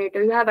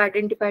coordinator, you have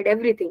identified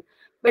everything.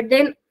 But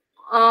then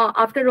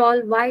after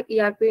all, why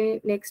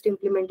ERP next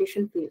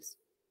implementation fails?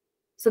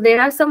 So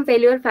there are some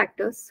failure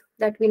factors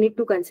that we need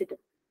to consider.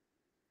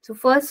 So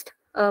first,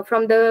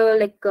 from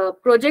the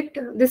project,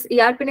 this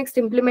ERP next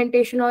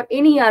implementation or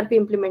any ERP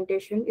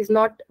implementation is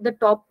not the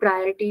top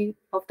priority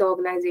of the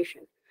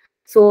organization.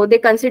 So they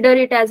consider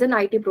it as an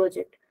IT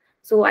project.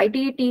 So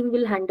IT team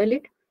will handle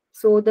it.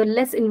 So the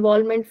less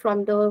involvement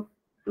from the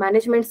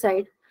management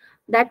side,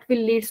 that will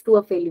leads to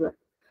a failure,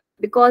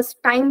 because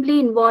timely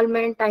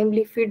involvement,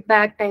 timely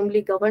feedback,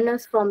 timely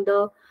governance from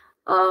the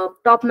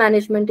top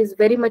management is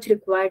very much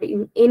required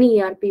in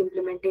any ERP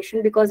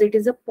implementation, because it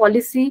is a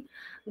policy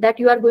that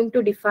you are going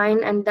to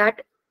define, and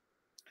that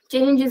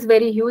change is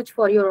very huge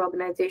for your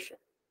organization.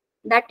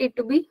 That need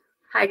to be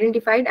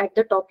identified at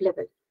the top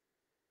level.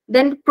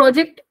 Then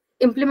project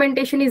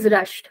implementation is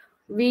rushed.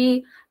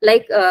 We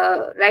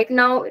right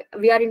now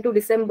we are into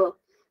December,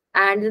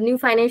 and the new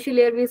financial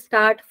year will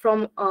start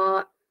from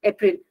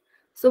April.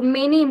 So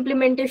many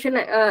implementation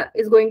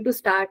is going to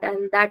start,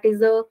 and that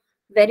is a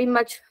very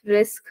much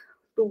risk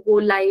to go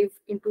live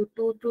into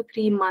 2 to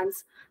 3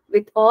 months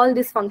with all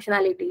these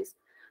functionalities.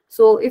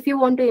 So if you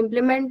want to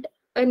implement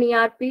an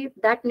ERP,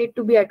 that need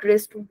to be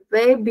addressed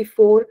way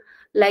before,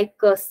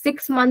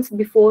 6 months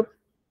before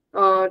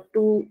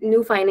to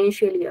new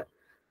financial year.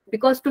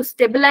 Because to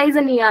stabilize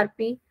an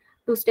ERP,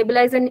 to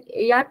stabilize an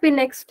ERP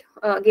next,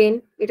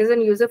 again, it is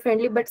an user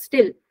friendly, but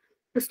still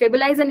to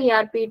stabilize an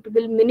ERP, it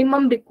will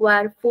minimum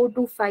require 4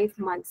 to 5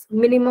 months,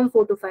 minimum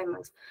 4 to 5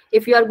 months.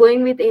 If you are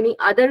going with any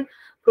other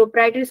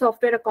proprietary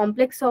software, a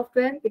complex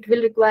software, it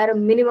will require a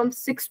minimum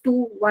 6 to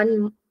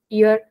 1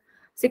 year,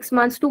 6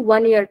 months to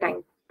 1 year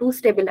time to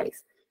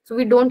stabilize. So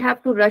we don't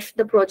have to rush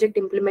the project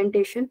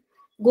implementation.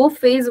 Go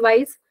phase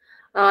wise.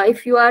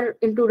 If you are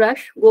into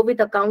rush, go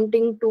with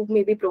accounting to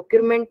maybe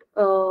procurement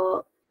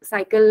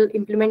cycle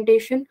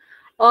implementation,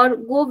 or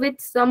go with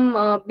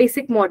some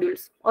basic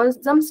modules or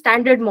some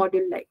standard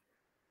module. Like,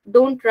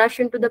 don't rush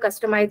into the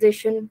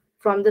customization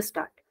from the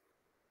start.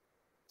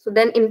 So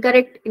then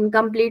incorrect,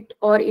 incomplete,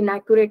 or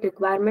inaccurate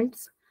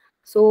requirements.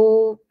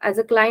 So as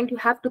a client, you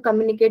have to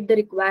communicate the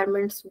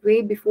requirements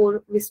way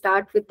before we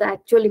start with the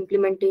actual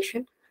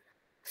implementation.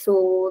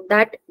 So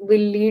that will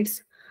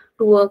leads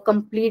to a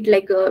complete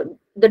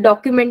the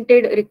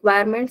documented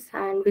requirements,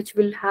 and which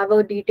will have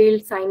a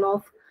detailed sign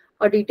off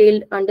or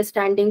detailed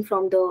understanding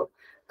from the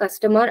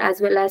customer as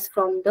well as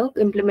from the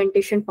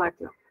implementation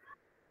partner.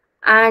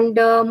 And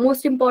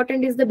most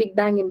important is the big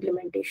bang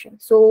implementation.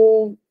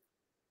 So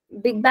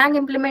big bang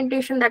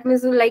implementation, that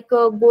means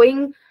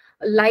going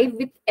live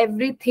with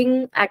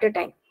everything at a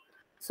time.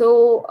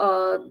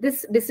 So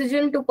this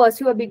decision to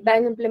pursue a big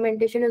bang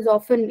implementation is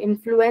often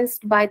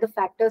influenced by the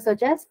factors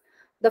such as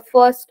the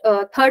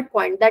third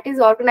point, that is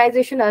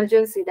organization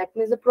urgency. That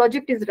means the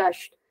project is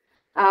rushed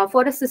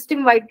for a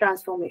system-wide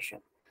transformation,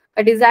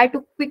 a desire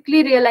to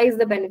quickly realize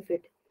the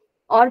benefit,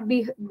 or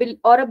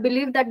a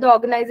belief that the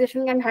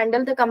organization can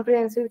handle the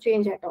comprehensive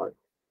change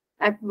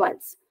at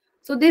once.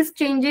 So these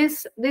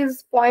changes,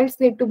 these points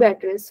need to be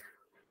addressed,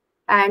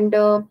 and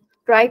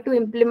try to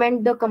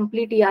implement the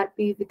complete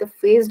ERP with a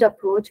phased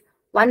approach,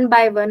 one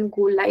by one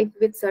go live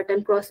with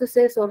certain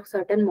processes or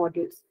certain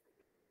modules.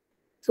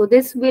 So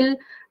this will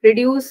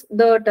reduce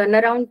the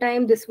turnaround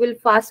time. This will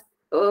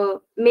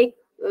make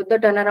the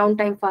turnaround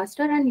time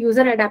faster, and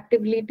user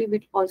adaptability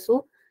will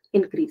also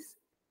increase.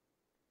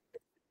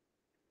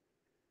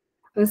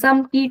 And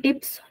some key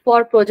tips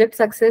for project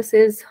success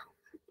is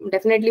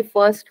definitely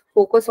first,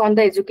 focus on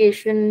the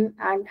education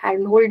and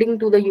handholding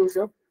to the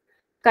user.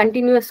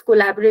 Continuous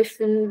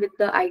collaboration with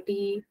the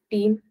IT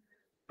team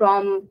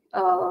from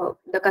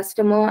the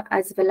customer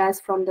as well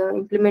as from the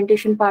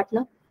implementation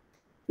partner.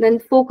 Then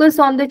focus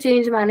on the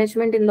change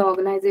management in the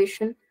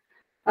organization.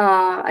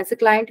 As a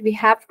client, we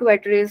have to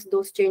address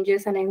those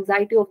changes and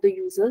anxiety of the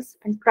users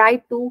and try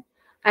to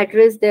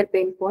address their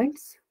pain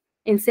points,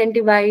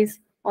 incentivize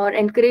or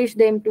encourage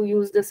them to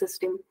use the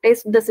system,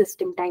 test the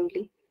system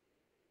timely,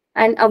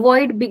 and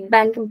avoid big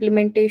bang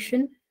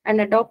implementation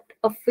and adopt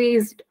a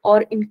phased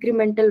or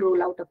incremental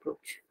rollout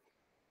approach.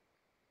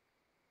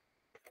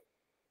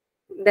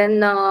 Then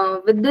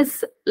with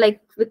this,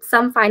 with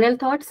some final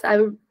thoughts, I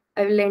will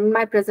end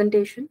my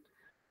presentation.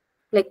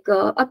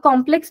 A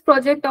complex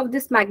project of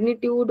this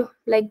magnitude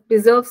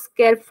deserves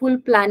careful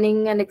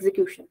planning and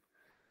execution.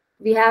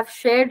 We have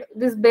shared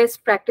these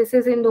best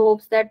practices in the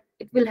hopes that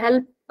it will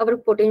help our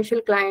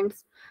potential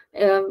clients,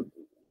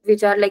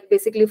 which are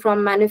basically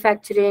from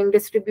manufacturing,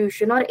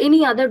 distribution, or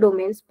any other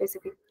domain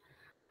specific,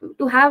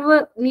 to have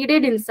a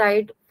needed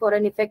insight for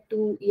an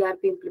effective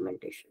ERP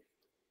implementation.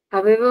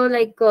 However,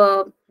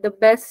 the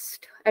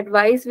best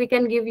advice we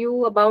can give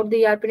you about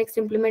the ERPNext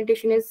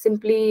implementation is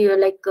simply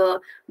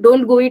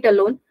don't go it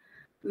alone.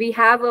 We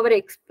have our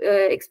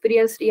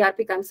experienced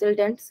ERP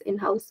consultants in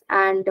house,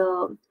 and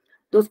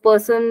those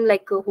person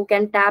who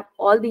can tap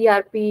all the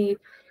ERP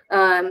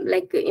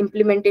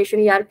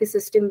implementation ERP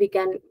system. We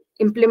can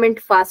implement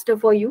faster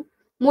for you,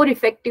 more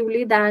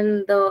effectively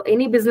than the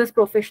any business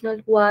professional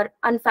who are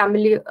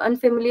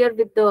unfamiliar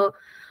with the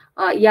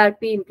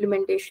ERP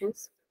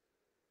implementations.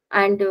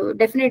 And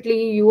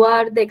definitely you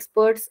are the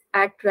experts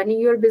at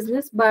running your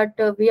business, but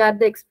we are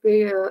the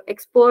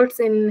experts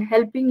in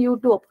helping you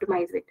to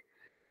optimize it.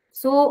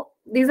 So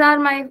these are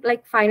my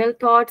final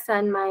thoughts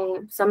and my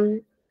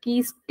some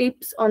key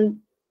tips on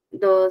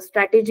the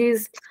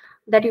strategies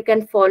that you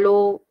can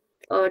follow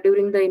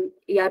during the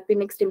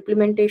ERPNext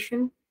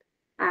implementation.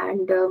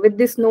 And with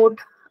this note,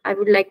 I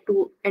would like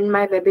to end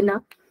my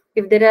webinar.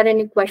 If there are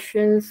any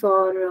questions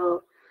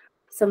or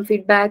some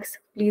feedbacks,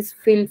 please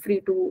feel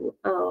free to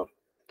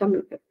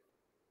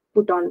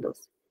put on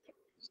those.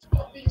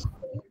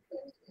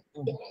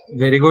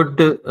 Very good,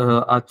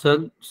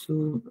 Aachal.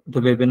 So the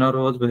webinar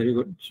was very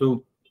good.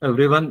 So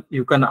everyone,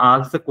 you can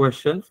ask the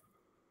questions.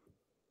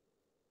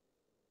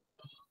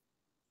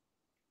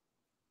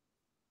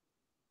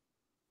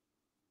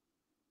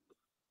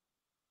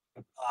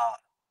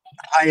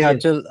 Hi, Yes.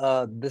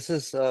 Aachal. This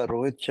is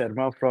Rohit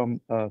Sharma from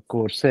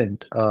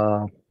Corsent.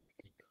 Hello,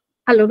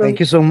 Thank Rohit.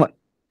 you so much.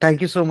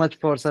 Thank you so much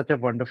for such a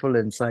wonderful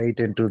insight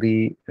into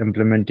the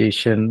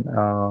implementation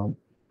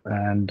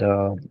and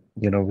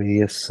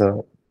various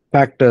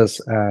factors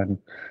and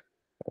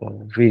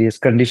various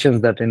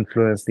conditions that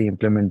influence the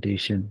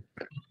implementation.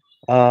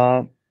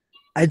 Uh,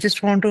 I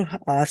just want to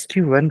ask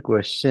you one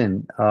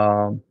question.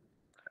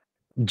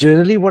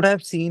 Generally, what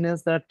I've seen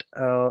is that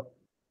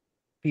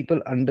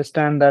people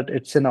understand that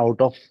it's an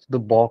out of the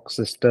box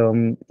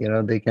system.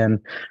 They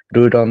can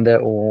do it on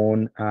their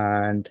own,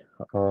 and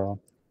uh,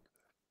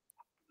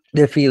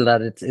 they feel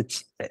that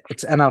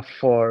it's enough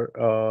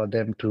for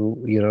them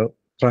to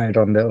try it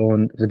on their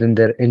own within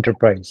their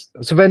enterprise.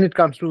 So when it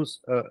comes to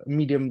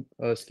medium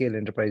scale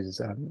enterprises,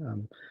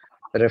 I'm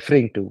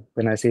referring to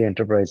when I say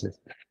enterprises.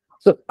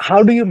 So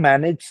how do you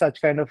manage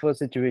such kind of a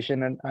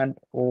situation, and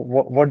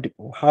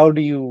how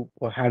do you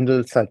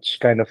handle such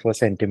kind of a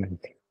sentiment?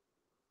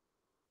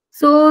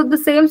 So the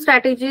same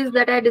strategies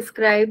that I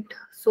described.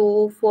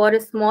 So for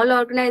a small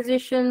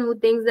organization who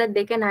thinks that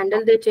they can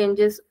handle their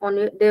changes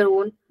on their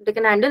own, they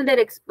can handle their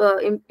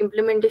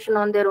implementation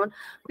on their own,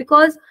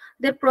 because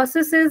their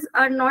processes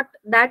are not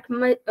that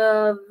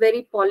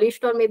very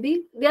polished, or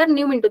maybe they are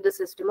new into the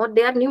system, or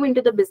they are new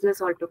into the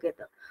business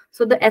altogether.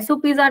 So the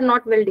SOPs are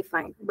not well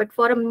defined. But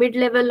for a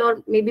mid-level,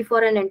 or maybe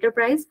for an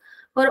enterprise,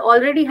 who are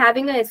already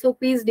having a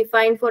SOPs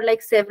defined for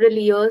like several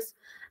years,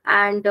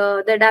 and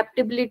the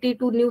adaptability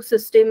to new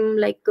system,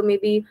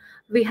 maybe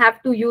we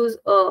have to use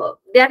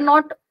they are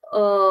not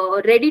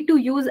ready to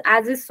use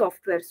as is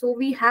software, so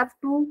we have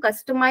to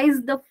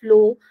customize the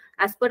flow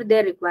as per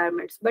their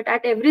requirements. But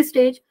at every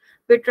stage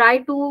we try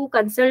to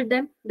consult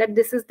them that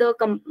this is the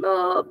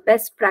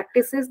best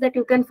practices that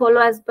you can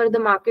follow as per the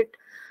market,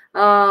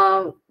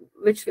 uh,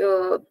 which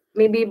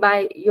maybe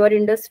by your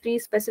industry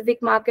specific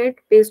market.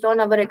 Based on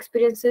our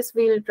experiences,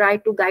 we'll try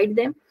to guide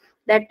them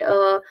that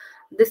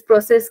this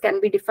process can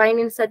be defined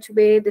in such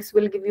way, this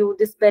will give you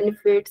this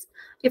benefits.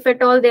 If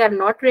at all they are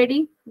not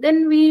ready,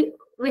 then we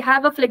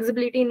have a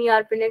flexibility in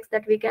ERPNext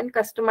that we can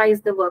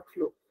customize the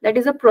workflow, that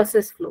is a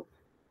process flow.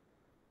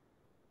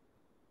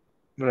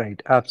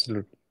 Right,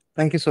 absolutely.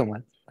 Thank you so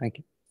much. Thank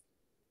you.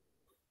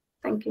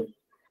 Thank you.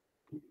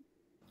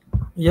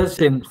 Yes,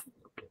 James.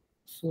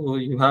 So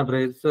you have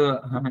raised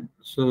the hand,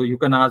 so you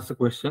can ask the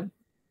question.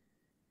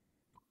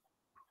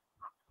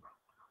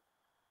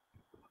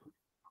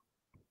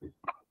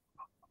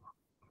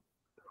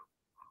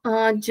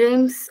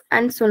 James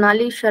and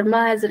Sonali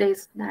Sharma has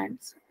raised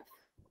hands.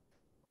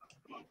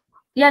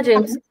 Yeah,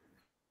 James.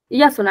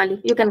 Yeah,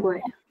 Sonali, you can go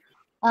ahead.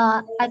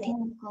 I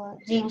think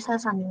James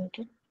has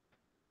unmuted.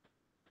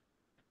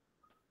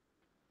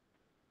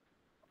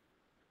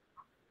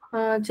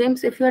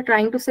 James, if you are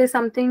trying to say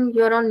something,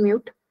 you're on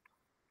mute.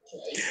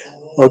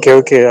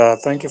 Okay.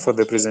 Thank you for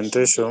the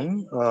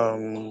presentation.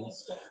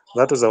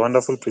 That was a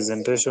wonderful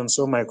presentation.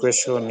 So my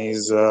question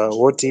is,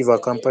 what if a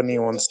company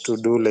wants to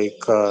do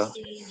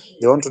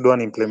they want to do an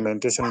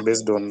implementation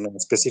based on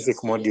specific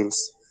modules,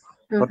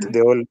 not Mhm. the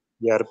whole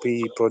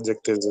ERP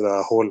project as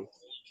a whole?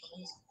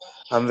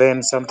 And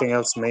then something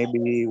else,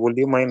 maybe, would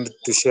you mind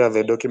to share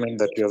the document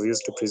that you have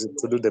used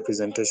to do the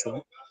presentation?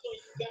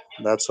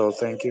 That's all.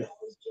 Thank you.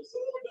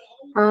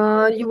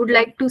 You would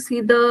like to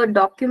see the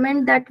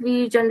document that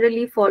we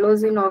generally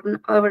follows in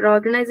our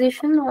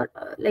organization, or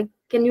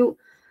can you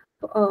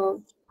uh,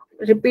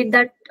 repeat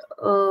that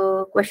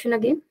question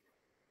again?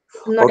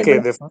 I'm not Okay,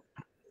 able.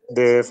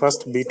 the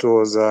first bit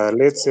was,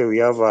 let's say we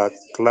have a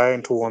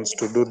client who wants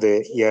to do the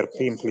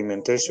ERP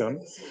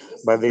implementation,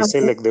 but they say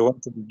Okay. like they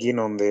want to begin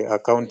on the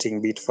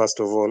accounting bit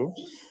first of all,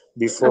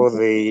 before Okay.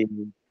 they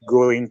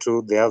go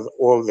into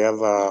all the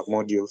other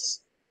modules.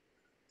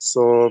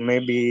 So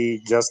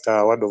maybe just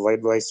a word of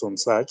advice on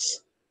such.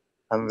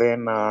 And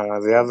then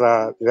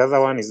the other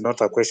one is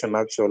not a question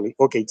actually.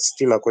 Okay, it's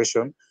still a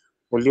question.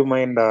 Will you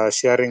mind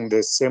sharing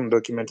the same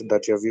document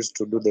that you have used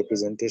to do the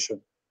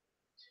presentation?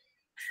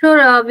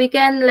 Sure, we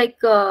can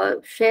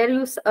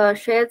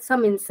share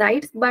some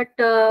insights, but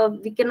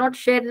we cannot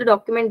share the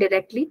document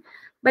directly.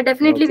 But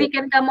definitely, Okay. we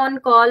can come on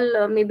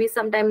call maybe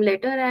sometime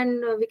later,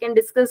 and we can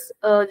discuss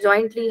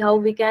jointly how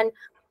we can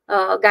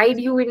guide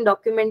you in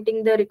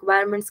documenting the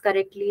requirements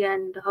correctly,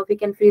 and how we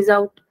can freeze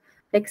out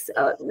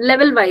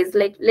level wise.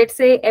 Like, let's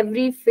say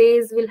every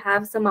phase will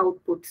have some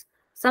outputs,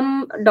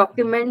 some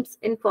documents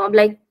in form,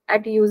 like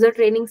at user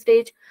training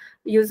stage,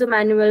 user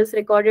manuals,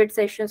 recorded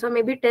sessions, or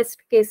maybe test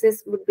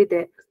cases would be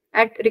there.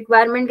 At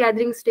requirement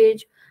gathering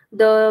stage,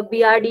 the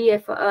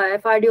BRD,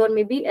 FRD, or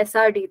maybe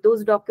SRD,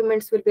 those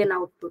documents will be an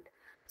output.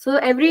 So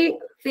every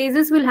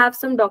phases will have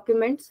some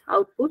documents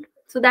output,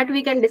 so that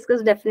we can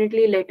discuss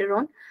definitely later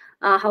on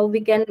how we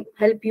can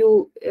help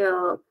you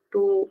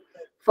to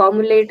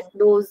formulate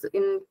those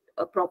in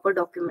a proper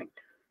document.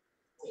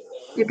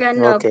 You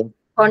can Okay.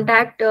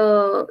 contact,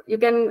 you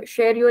can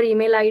share your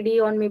email ID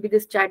on maybe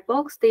this chat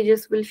box. They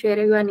just will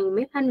share you an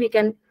email, and we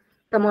can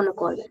come on a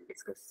call and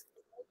discuss.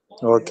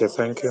 Okay,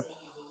 thank you.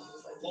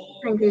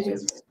 Thank you,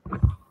 James.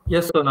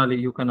 Yes, Sonali,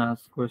 you can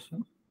ask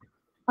question.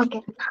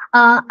 Okay.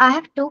 I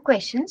have two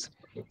questions.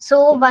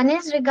 So one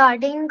is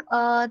regarding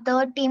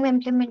the team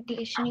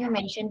implementation. You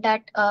mentioned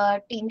that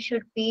team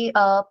should be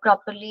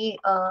properly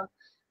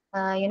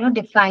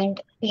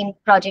defined, team,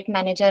 project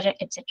manager,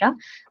 etc.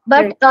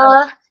 But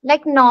Right.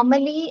 like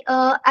normally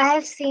I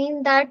have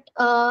seen that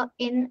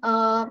in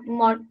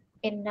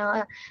in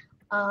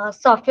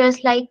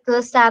softwares like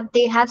SAP,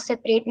 they have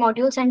separate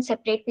modules and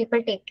separate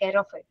people take care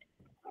of it.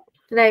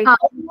 Right. How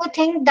do you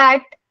think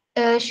that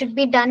should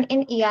be done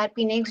in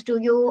ERPNext? Do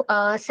you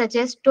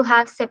suggest to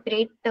have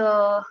separate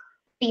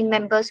team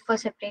members for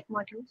separate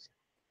modules?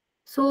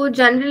 So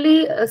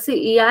generally,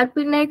 see,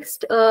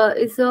 ERPNext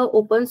is a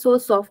open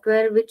source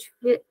software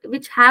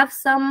which have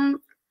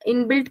some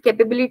inbuilt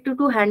capability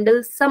to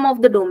handle some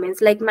of the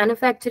domains. Like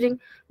manufacturing,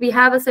 we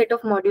have a set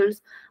of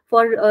modules.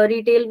 For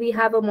retail, we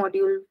have a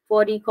module.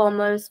 For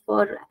e-commerce,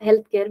 for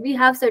healthcare, we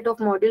have set of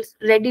modules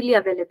readily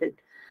available.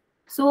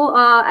 So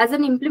as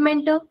an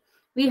implementer,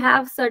 we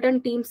have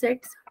certain team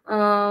sets.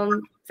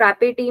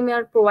 Frappe team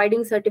are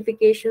providing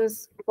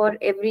certifications for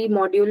every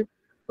module,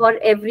 for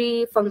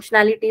every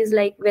functionalities,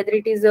 like whether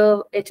it is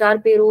a HR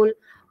payroll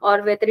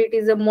or whether it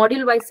is a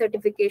module wise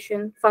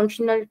certification,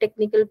 functional,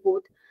 technical,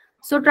 both.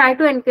 So try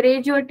to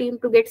encourage your team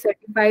to get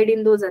certified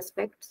in those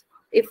aspects.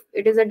 If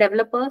it is a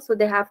developer, so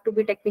they have to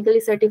be technically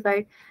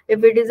certified.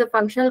 If it is a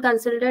functional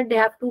consultant, they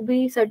have to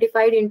be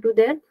certified into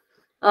their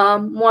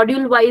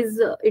module wise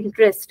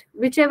interest,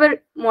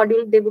 whichever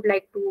module they would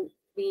like to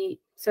be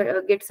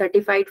get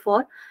certified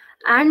for.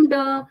 And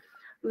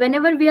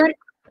whenever we are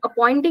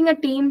appointing a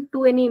team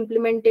to any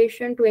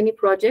implementation, to any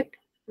project,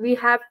 we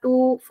have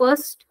to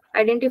first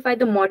identify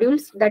the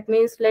modules. That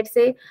means, let's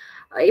say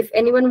if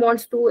anyone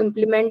wants to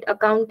implement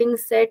accounting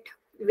set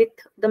with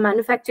the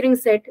manufacturing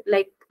set,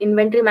 like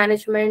inventory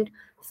management,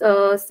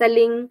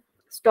 selling,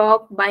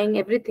 stock, buying,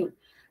 everything,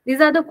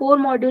 these are the core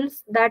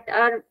modules that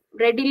are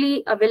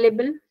readily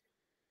available,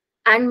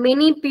 and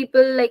many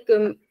people, like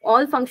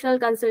all functional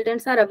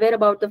consultants, are aware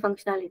about the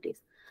functionalities.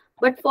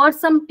 But for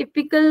some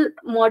typical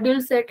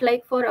module set,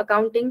 like for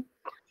accounting,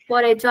 for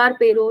HR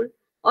payroll,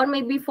 or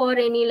maybe for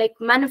any like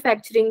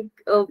manufacturing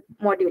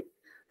module,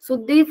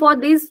 so for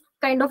these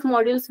kind of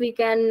modules, we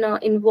can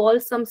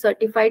involve some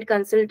certified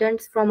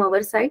consultants from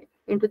our side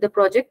into the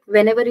project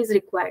whenever is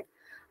required.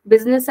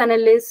 Business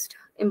analyst,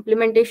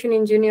 implementation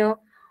engineer,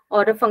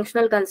 or a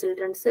functional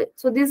consultant.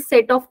 So this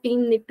set of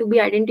team need to be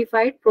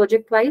identified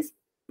project wise,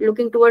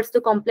 looking towards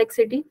the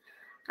complexity,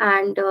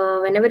 and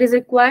whenever is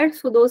required,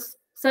 so those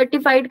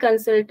certified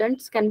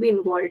consultants can be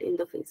involved in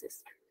the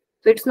phases.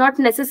 So it's not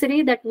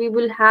necessary that we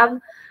will have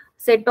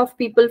set of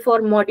people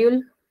for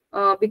module,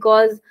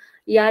 because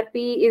ERP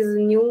is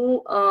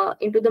new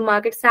into the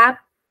market. SAP,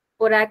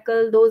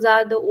 Oracle, those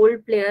are the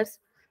old players.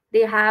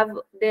 They have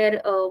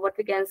their what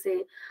we can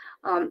say,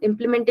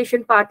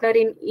 implementation partner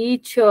in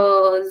each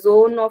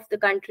zone of the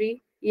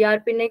country.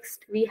 ERPNext,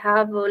 we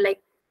have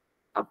like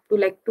up to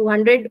like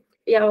 200,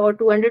 yeah, or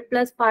 200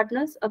 plus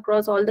partners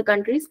across all the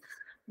countries,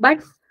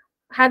 but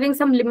having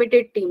some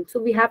limited team. So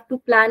we have to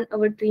plan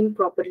our team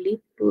properly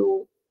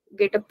to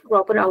get a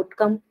proper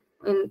outcome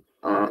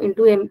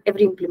into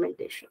every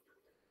implementation.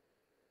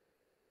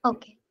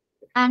 Okay.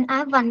 And I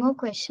have one more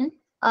question.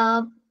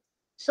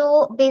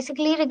 So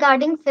basically,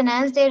 regarding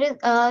finance, there is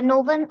no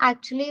one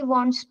actually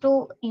wants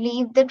to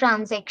leave the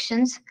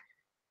transactions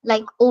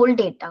like old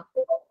data.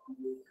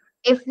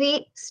 If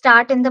we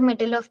start in the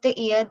middle of the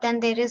year, then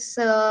there is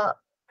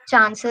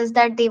chances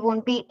that they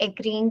won't be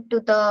agreeing to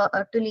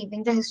the to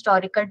leaving the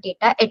historical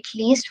data, at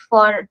least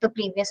for the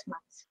previous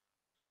months.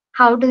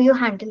 How do you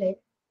handle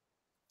it?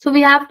 So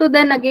we have to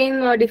then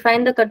again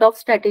define the cutoff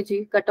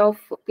strategy, cutoff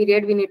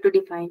period we need to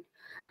define.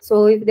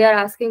 So if they are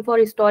asking for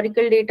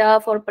historical data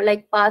for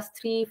like past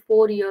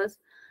 3-4 years,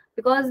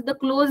 because the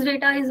closed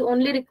data is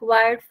only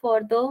required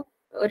for the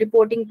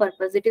reporting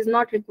purpose. It is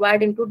not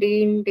required into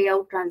day in day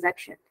out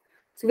transaction.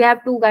 So we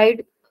have to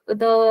guide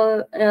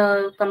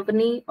the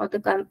company or the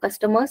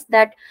customers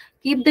that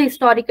keep the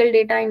historical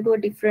data into a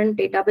different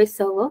database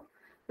server.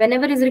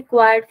 Whenever is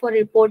required for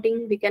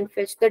reporting, we can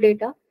fetch the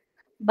data.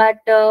 But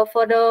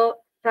for the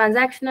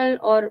transactional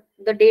or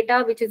the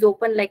data which is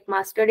open, like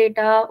master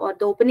data or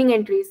the opening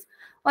entries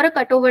or a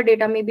cutover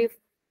data, maybe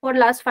for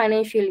last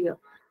financial year,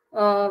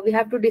 we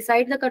have to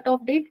decide the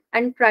cutoff date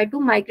and try to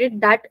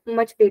migrate that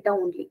much data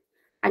only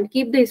and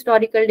keep the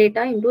historical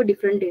data into a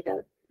different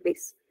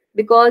database.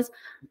 Because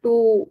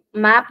to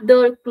map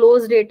the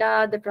closed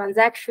data, the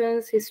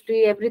transactions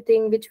history,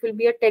 everything, which will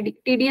be a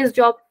tedious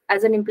job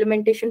as an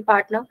implementation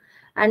partner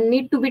and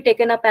need to be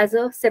taken up as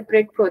a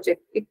separate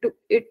project.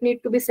 It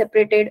need to be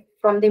separated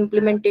from the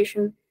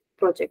implementation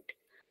project.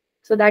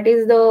 So that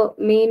is the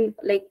main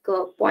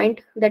point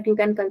that you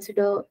can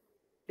consider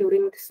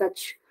during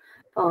such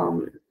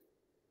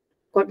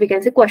what we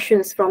can say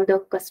questions from the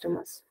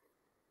customers.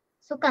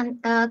 So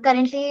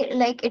currently,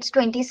 like it's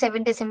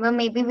 27 December,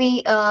 maybe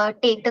we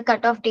take the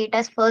cutoff date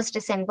as 1st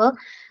December.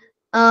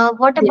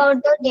 What Yes.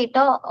 about the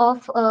data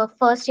of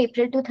 1st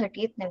April to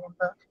 30th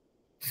November?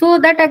 So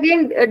that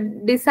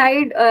again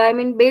decide, I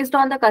mean, based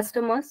on the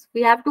customers,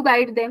 we have to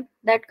guide them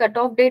that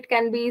cutoff date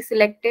can be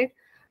selected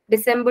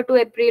December to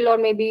April, or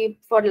maybe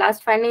for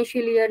last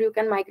financial year, you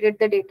can migrate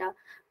the data.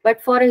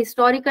 But for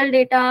historical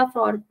data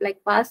for like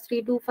past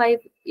 3 to 5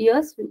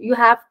 years, you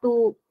have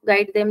to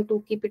guide them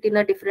to keep it in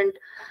a different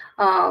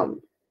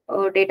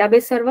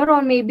database server,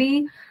 or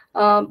maybe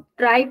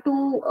try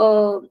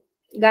to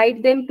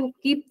guide them to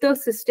keep the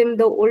system,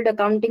 the old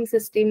accounting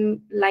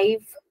system,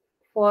 live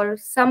for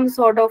some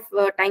sort of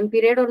time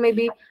period, or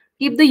maybe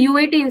keep the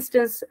UAT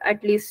instance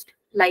at least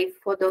live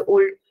for the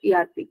old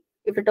ERP,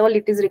 if at all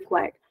it is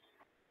required.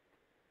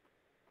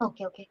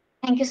 Okay, okay.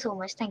 Thank you so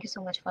much. Thank you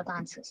so much for the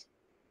answers.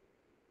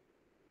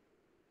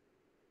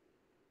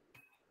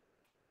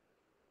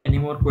 Any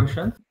more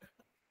questions?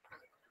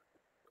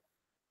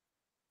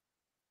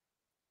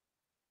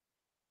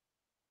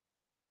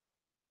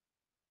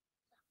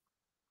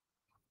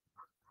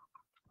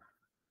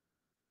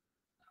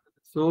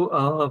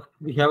 So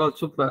we have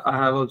also, I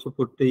have also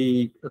put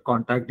the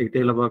contact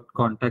detail about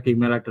contact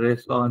email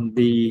address on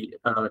the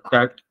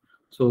chat.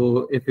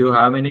 So if you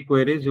have any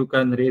queries, you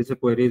can raise the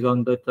queries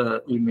on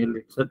that email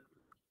itself,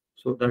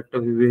 so that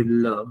we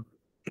will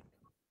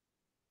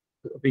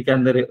we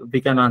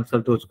can answer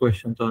those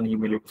questions on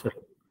email itself.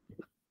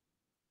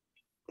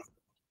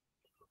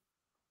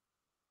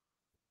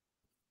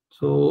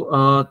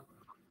 So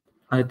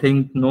I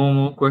think no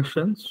more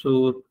questions.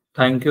 So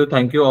thank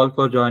you all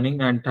for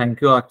joining, and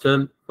thank you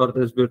Aachal for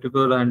this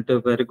beautiful and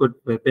very good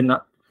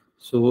webinar.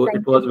 So Thank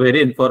it was you.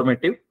 very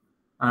informative,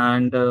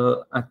 and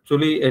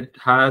actually it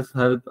has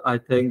helped, I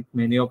think,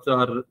 many of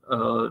our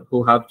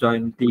who have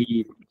joined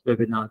the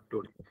webinar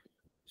today.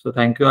 So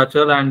thank you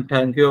Aachal, and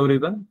thank you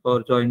everyone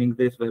for joining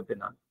this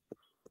webinar.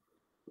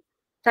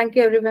 Thank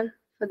you everyone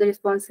for the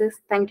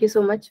responses. Thank you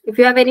so much. If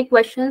you have any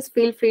questions,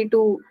 feel free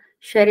to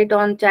share it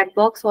on chat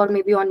box or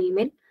maybe on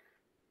email.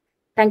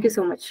 Thank you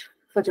so much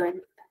for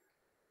joining.